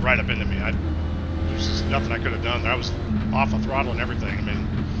backed right up into me. There's just nothing I could have done there. I was off the throttle and everything. I mean,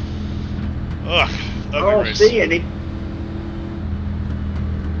 ugly race. See any.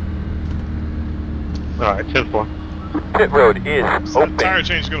 All right, 10-4. Pit road is open. That tire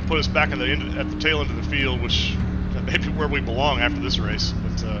change is going to put us back at the tail end of the field, which may be where we belong after this race.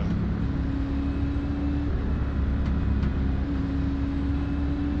 But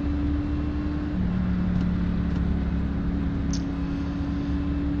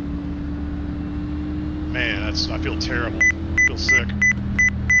man, I feel terrible. I feel sick.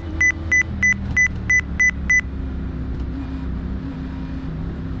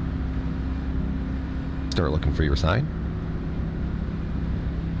 Start looking for your sign.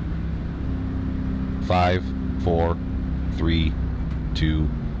 5, 4, 3, 2,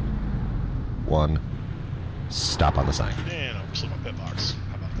 1. Stop on the sign. And I overslept my pit box.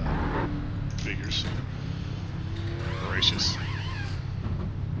 How about that? Figures. Gracious.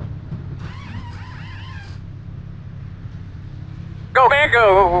 Go, man,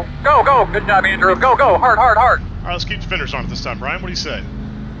 go. Go, go. Good job, Andrew. Go, go. Hard, hard, hard. All right, let's keep the fenders on it this time. Brian, what do you say?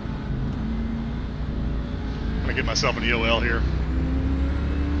 I'm gonna get myself an EOL here.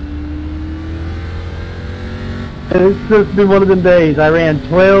 It's just been one of them days. I ran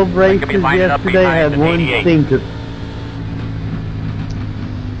 12 races yesterday, had one stinker.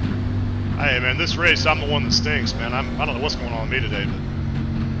 Hey, man, this race, I'm the one that stinks, man. I don't know what's going on with me today, but...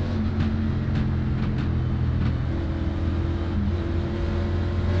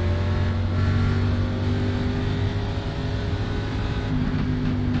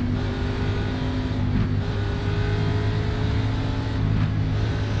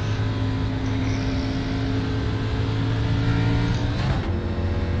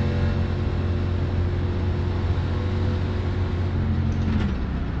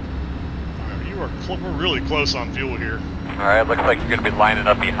 We're really close on fuel here. Alright, looks like you're going to be lining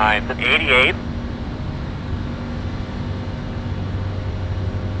up behind 88.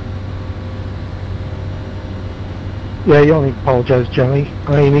 Yeah, you don't need to apologize, Johnny.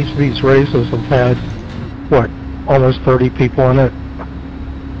 I mean, each of these races have had, what, almost 30 people in it.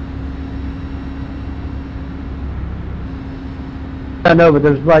 I know, but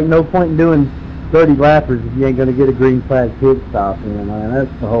there's like no point in doing 30 lappers if you ain't going to get a green flag pit stop in, man.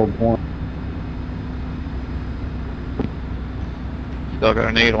 That's the whole point. Still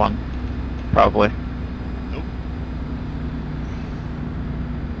gonna need one, probably. Nope.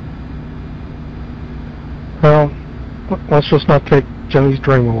 Well, let's just not take Johnny's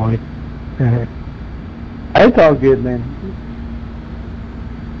dream away. It's all good, man.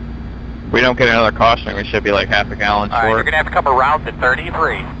 If we don't get another caution, we should be like half a gallon short. Alright, you're gonna have to come around to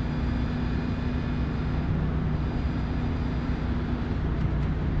 33.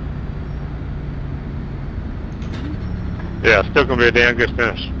 Yeah, still gonna be a damn good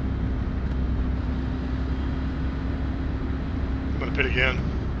finish. I'm gonna pit again.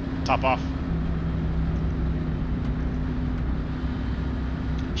 Top off.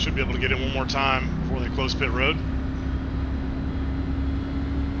 Should be able to get in one more time before they close pit road.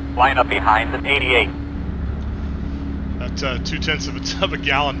 Line up behind the 88. That 0.2 of a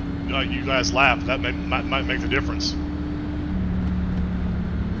gallon you guys lap, that might make the difference.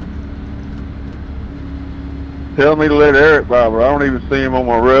 Tell me to let Eric by, but I don't even see him on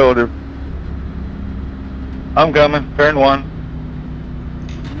my relative. I'm coming, turn 1.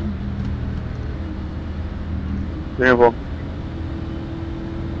 Simple.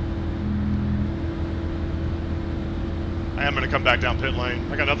 I am going to come back down pit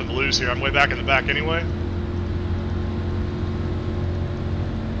lane. I got nothing to lose here. I'm way back in the back anyway.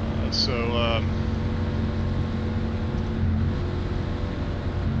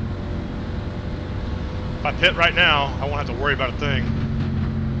 If I pit right now, I won't have to worry about a thing.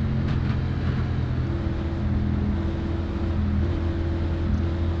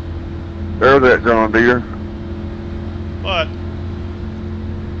 There's that John Deere. But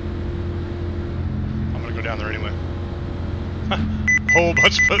I'm gonna go down there anyway. Whole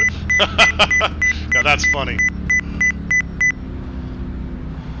bunch of now that's funny.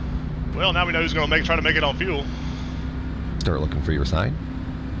 Well, now we know who's gonna try to make it on fuel. Start looking for your sign.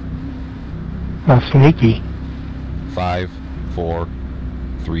 Sneaky. 5, 4,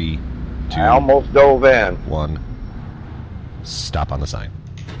 3, 2. I almost dove in. 1. Stop on the sign.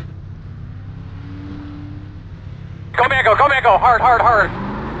 Go, man, go, hard, hard, hard.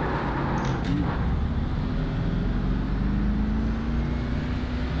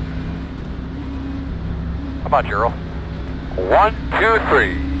 Come on, Gerald. 1, 2,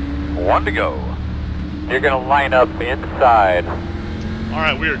 3. 1 to go. You're gonna line up inside.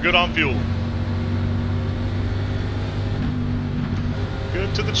 Alright, we are good on fuel.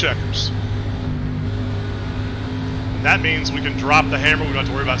 Good to the checkers. And that means we can drop the hammer. We don't have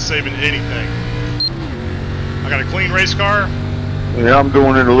to worry about saving anything. I got a clean race car. Yeah, I'm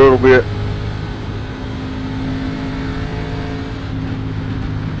doing it a little bit.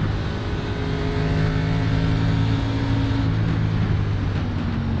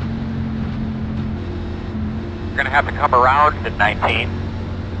 You're gonna have to come around to 19.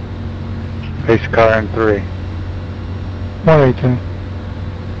 Pace car in 3. 118.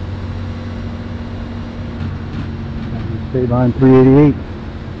 State line 388.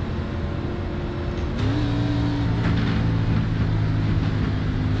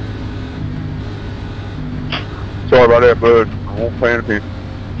 Sorry about that, bud. I won't pay anything.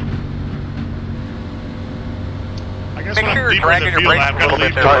 I guess Make when sure I'm you're deeper in dragging the your field, brakes I've a got to little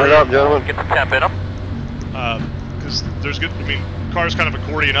leave bit. Tighten it up, gentlemen. Get some temp in them. because there's good. I mean, cars kind of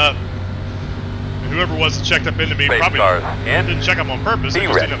accordion up. And whoever was that checked up into me Space probably cars. didn't check up on purpose. They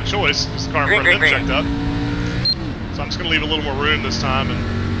just didn't have a choice because the car in front of them checked up. So So I'm just going to leave a little more room this time. And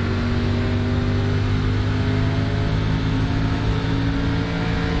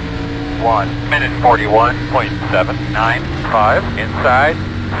 1 minute 41.795 inside.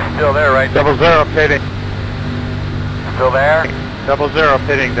 Still there, right? 00 pitting. Still there? 00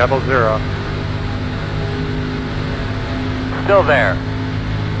 pitting, 00. Still there.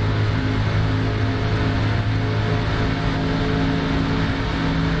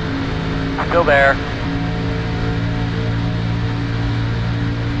 Still there.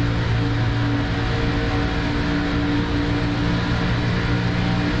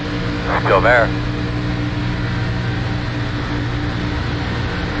 Still there.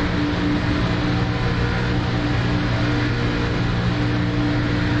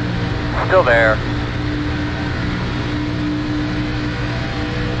 Still there.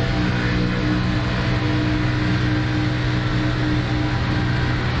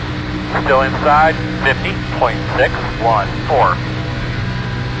 Still inside, 50.614.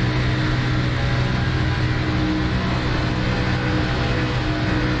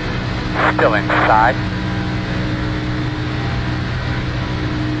 Still inside.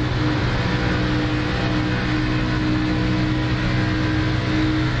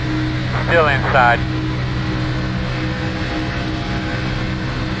 Still inside.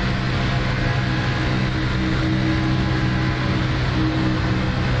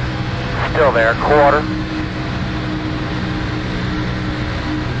 Still there, quarter.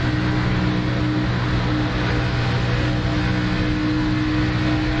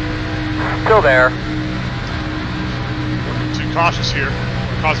 Still there. too cautious here.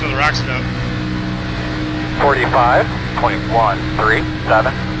 Cause another accident.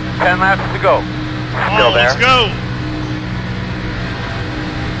 45.137. 10 laps to go. Still there. Let's go.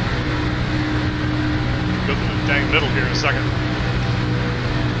 Go through the dang middle here in a second.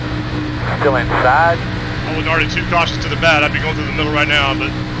 Still inside. I wasn't already too cautious to the bad. I'd be going through the middle right now,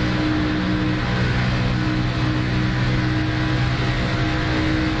 but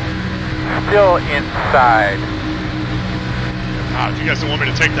still inside. If you guys don't want me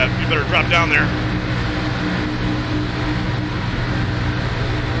to take that, you better drop down there.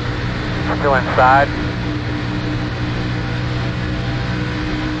 Still inside.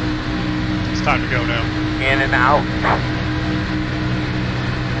 It's time to go now. In and out.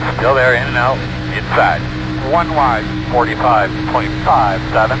 Still there, in and out. Inside. One wide,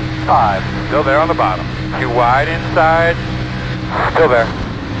 45.575. Still there on the bottom. Two wide inside. Still there.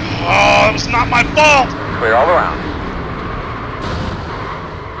 Oh, it was not my fault! Clear all around.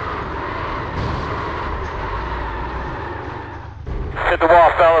 Hit the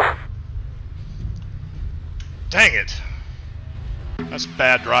wall, fellas. Dang it. That's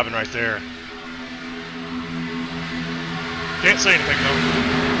bad driving right there. Can't say anything though.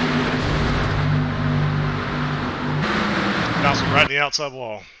 Bouncing right in the outside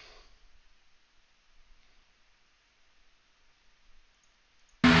wall.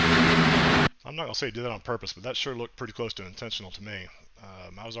 I'm not gonna say he did that on purpose, but that sure looked pretty close to intentional to me.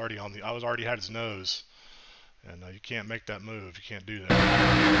 I was already had his nose, and you can't make that move. You can't do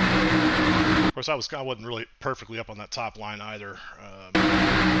that. Of course, I wasn't really perfectly up on that top line either. Yeah,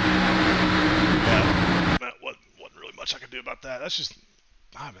 that wasn't really much I could do about that. That's just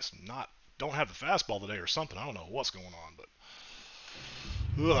don't have the fastball today or something. I don't know what's going on, but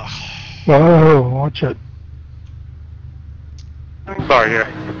ugh. Whoa, watch it. Sorry here.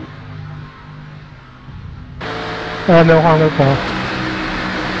 No harm, no foul.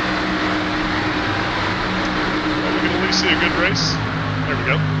 Well, we can at least see a good race. There we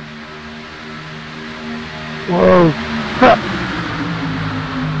go. Whoa.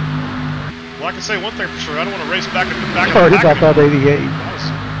 Well, I can say one thing for sure. I don't want to race back at the back. Sorry about that 88. That was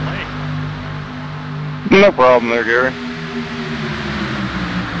lame. No problem there, Gary.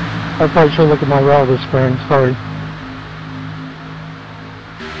 I probably should look at my route this spring. Sorry.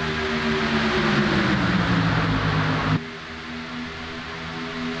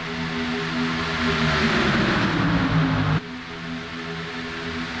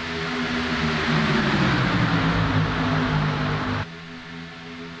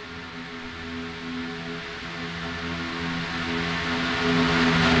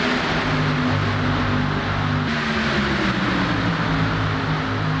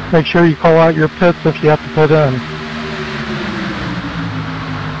 Make sure you call out your pits if you have to put in.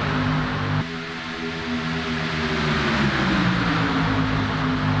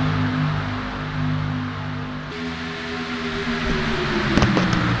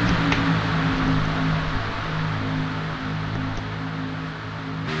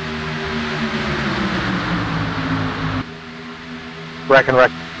 Wreck.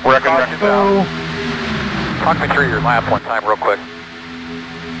 Oh. Talk me through your lap one time real quick.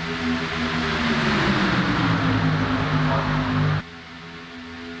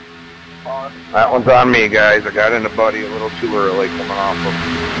 That one's on me, guys. I got in the buddy a little too early coming off of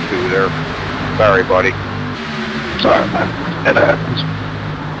 2 there. Sorry, buddy. Sorry, man. It happens.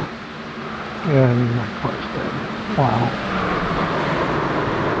 And my car's dead. Wow.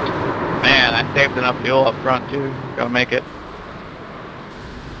 Man, I saved enough fuel up front too. Gonna make it.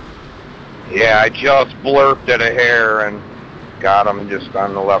 Yeah, I just blurped at a hair and got him just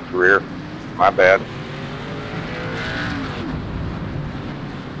on the left rear. My bad.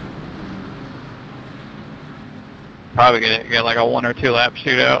 Probably gonna get like a 1 or 2 lap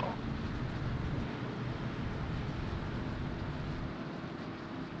shootout.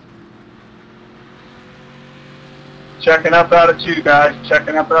 Checking up out of 2, guys.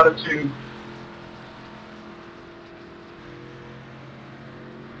 Checking up out of 2.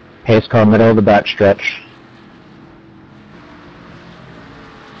 Pace car, middle of the back stretch.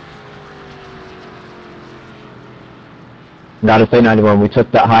 Gotta say, 91, we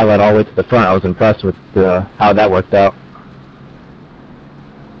took that highlight all the way to the front. I was impressed with how that worked out.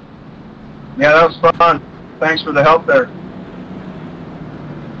 Yeah, that was fun. Thanks for the help there.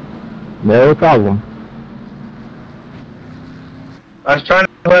 No problem. I was trying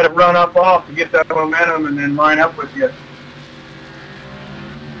to let it run up off to get that momentum and then line up with you.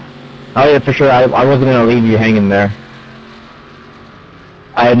 Oh yeah, for sure. I wasn't gonna leave you hanging there.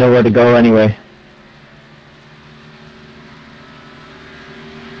 I had nowhere to go anyway.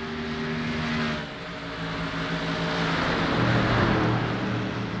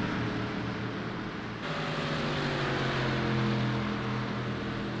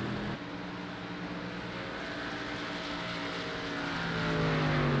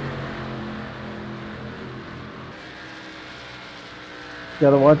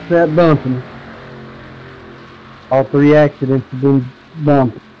 Gotta watch that bumping. All 3 accidents have been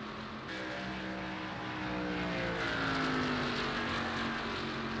bumped.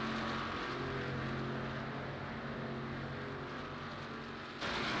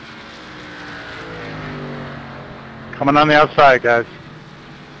 Coming on the outside, guys.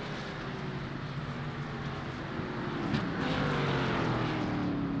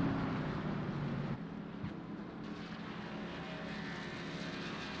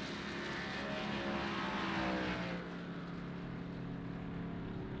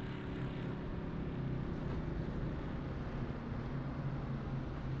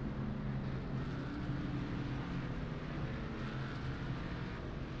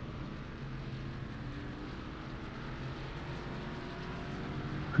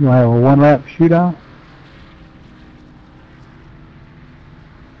 You have a 1-lap shootout?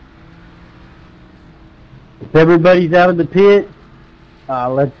 If everybody's out of the pit,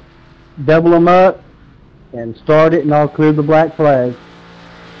 let's double them up and start it, and I'll clear the black flag.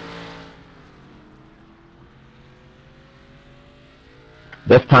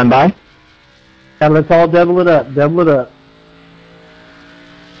 This time by? Yeah, let's all double it up, double it up.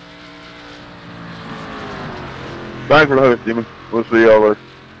 Thanks for the host, Demon. We'll see y'all later.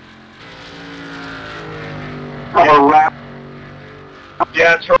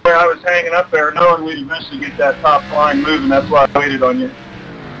 Yeah, Troy, I was hanging up there knowing we'd eventually get that top line moving. That's why I waited on you.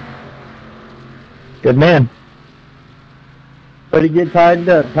 Good man. But get tightened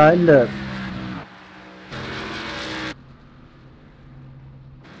up, tightened up.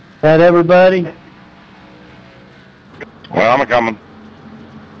 That everybody? Well, I'm coming.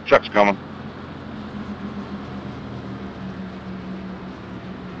 Chuck's coming.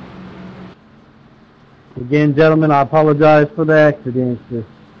 Again, gentlemen, I apologize for the accident. It's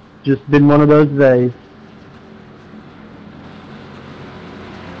just been one of those days.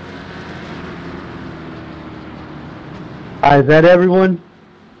 All right, is that everyone?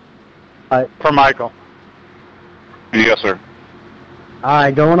 All right. For Michael. Yes, sir. All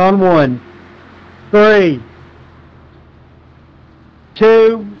right, going on 1, 3,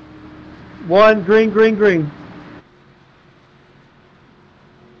 2, 1, green, green, green.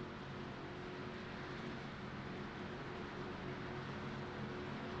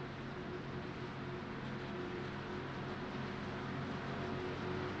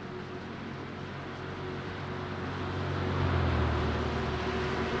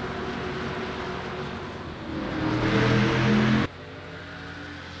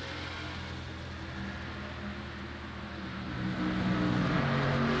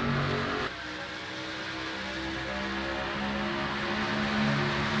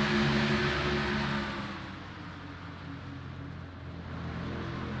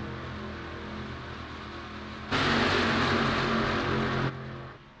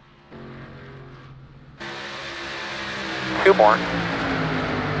 2 more.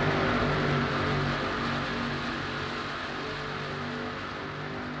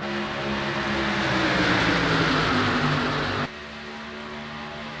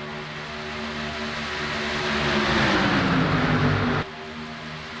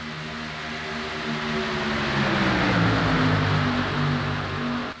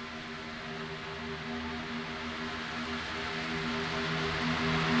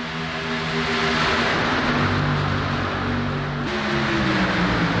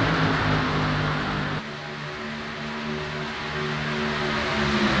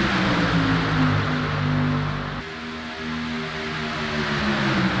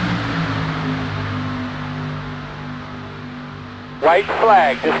 White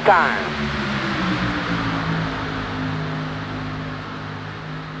flag this time.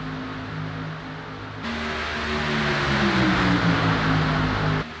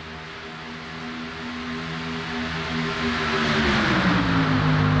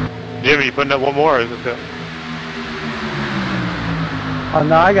 Jimmy, you putting up one more, or is this it? Oh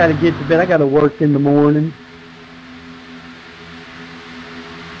no, I gotta get to bed. I gotta work in the morning.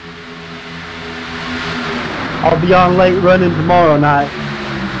 I'll be on late running tomorrow night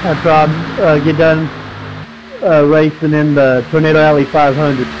after I get done racing in the Tornado Alley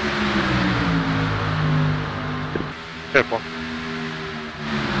 500. Simple.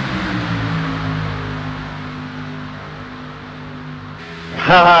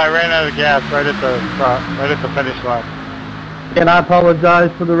 I ran out of gas right at the finish line. And I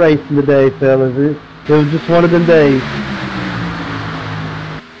apologize for the racing today, fellas. It was just one of them days.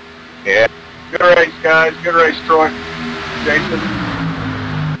 Yeah. Good race, guys. Good race, Troy. Jason.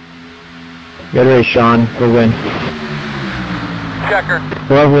 Good race, Sean. Good win. Checker.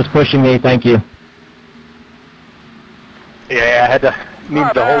 Whoever was pushing me, thank you. Yeah, I had to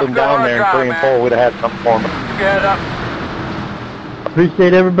needed to hold him down there in 3 and 4. We'd have had something for him. Get up.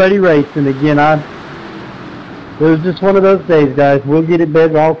 Appreciate everybody racing. Again, it was just one of those days, guys. We'll get it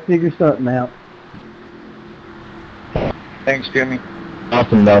better. I'll figure something out. Thanks, Jimmy.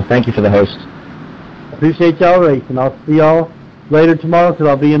 Awesome, though. Thank you for the host. Appreciate y'all racing. I'll see y'all later tomorrow because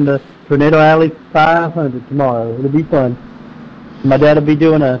I'll be in the Tornado Alley 500 tomorrow. It'll be fun. My dad will be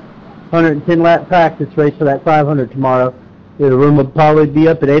doing a 110-lap practice race for that 500 tomorrow. The room will probably be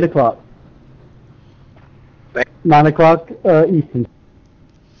up at 8 o'clock. 9 o'clock Eastern.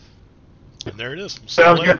 And there it is. Sounds good.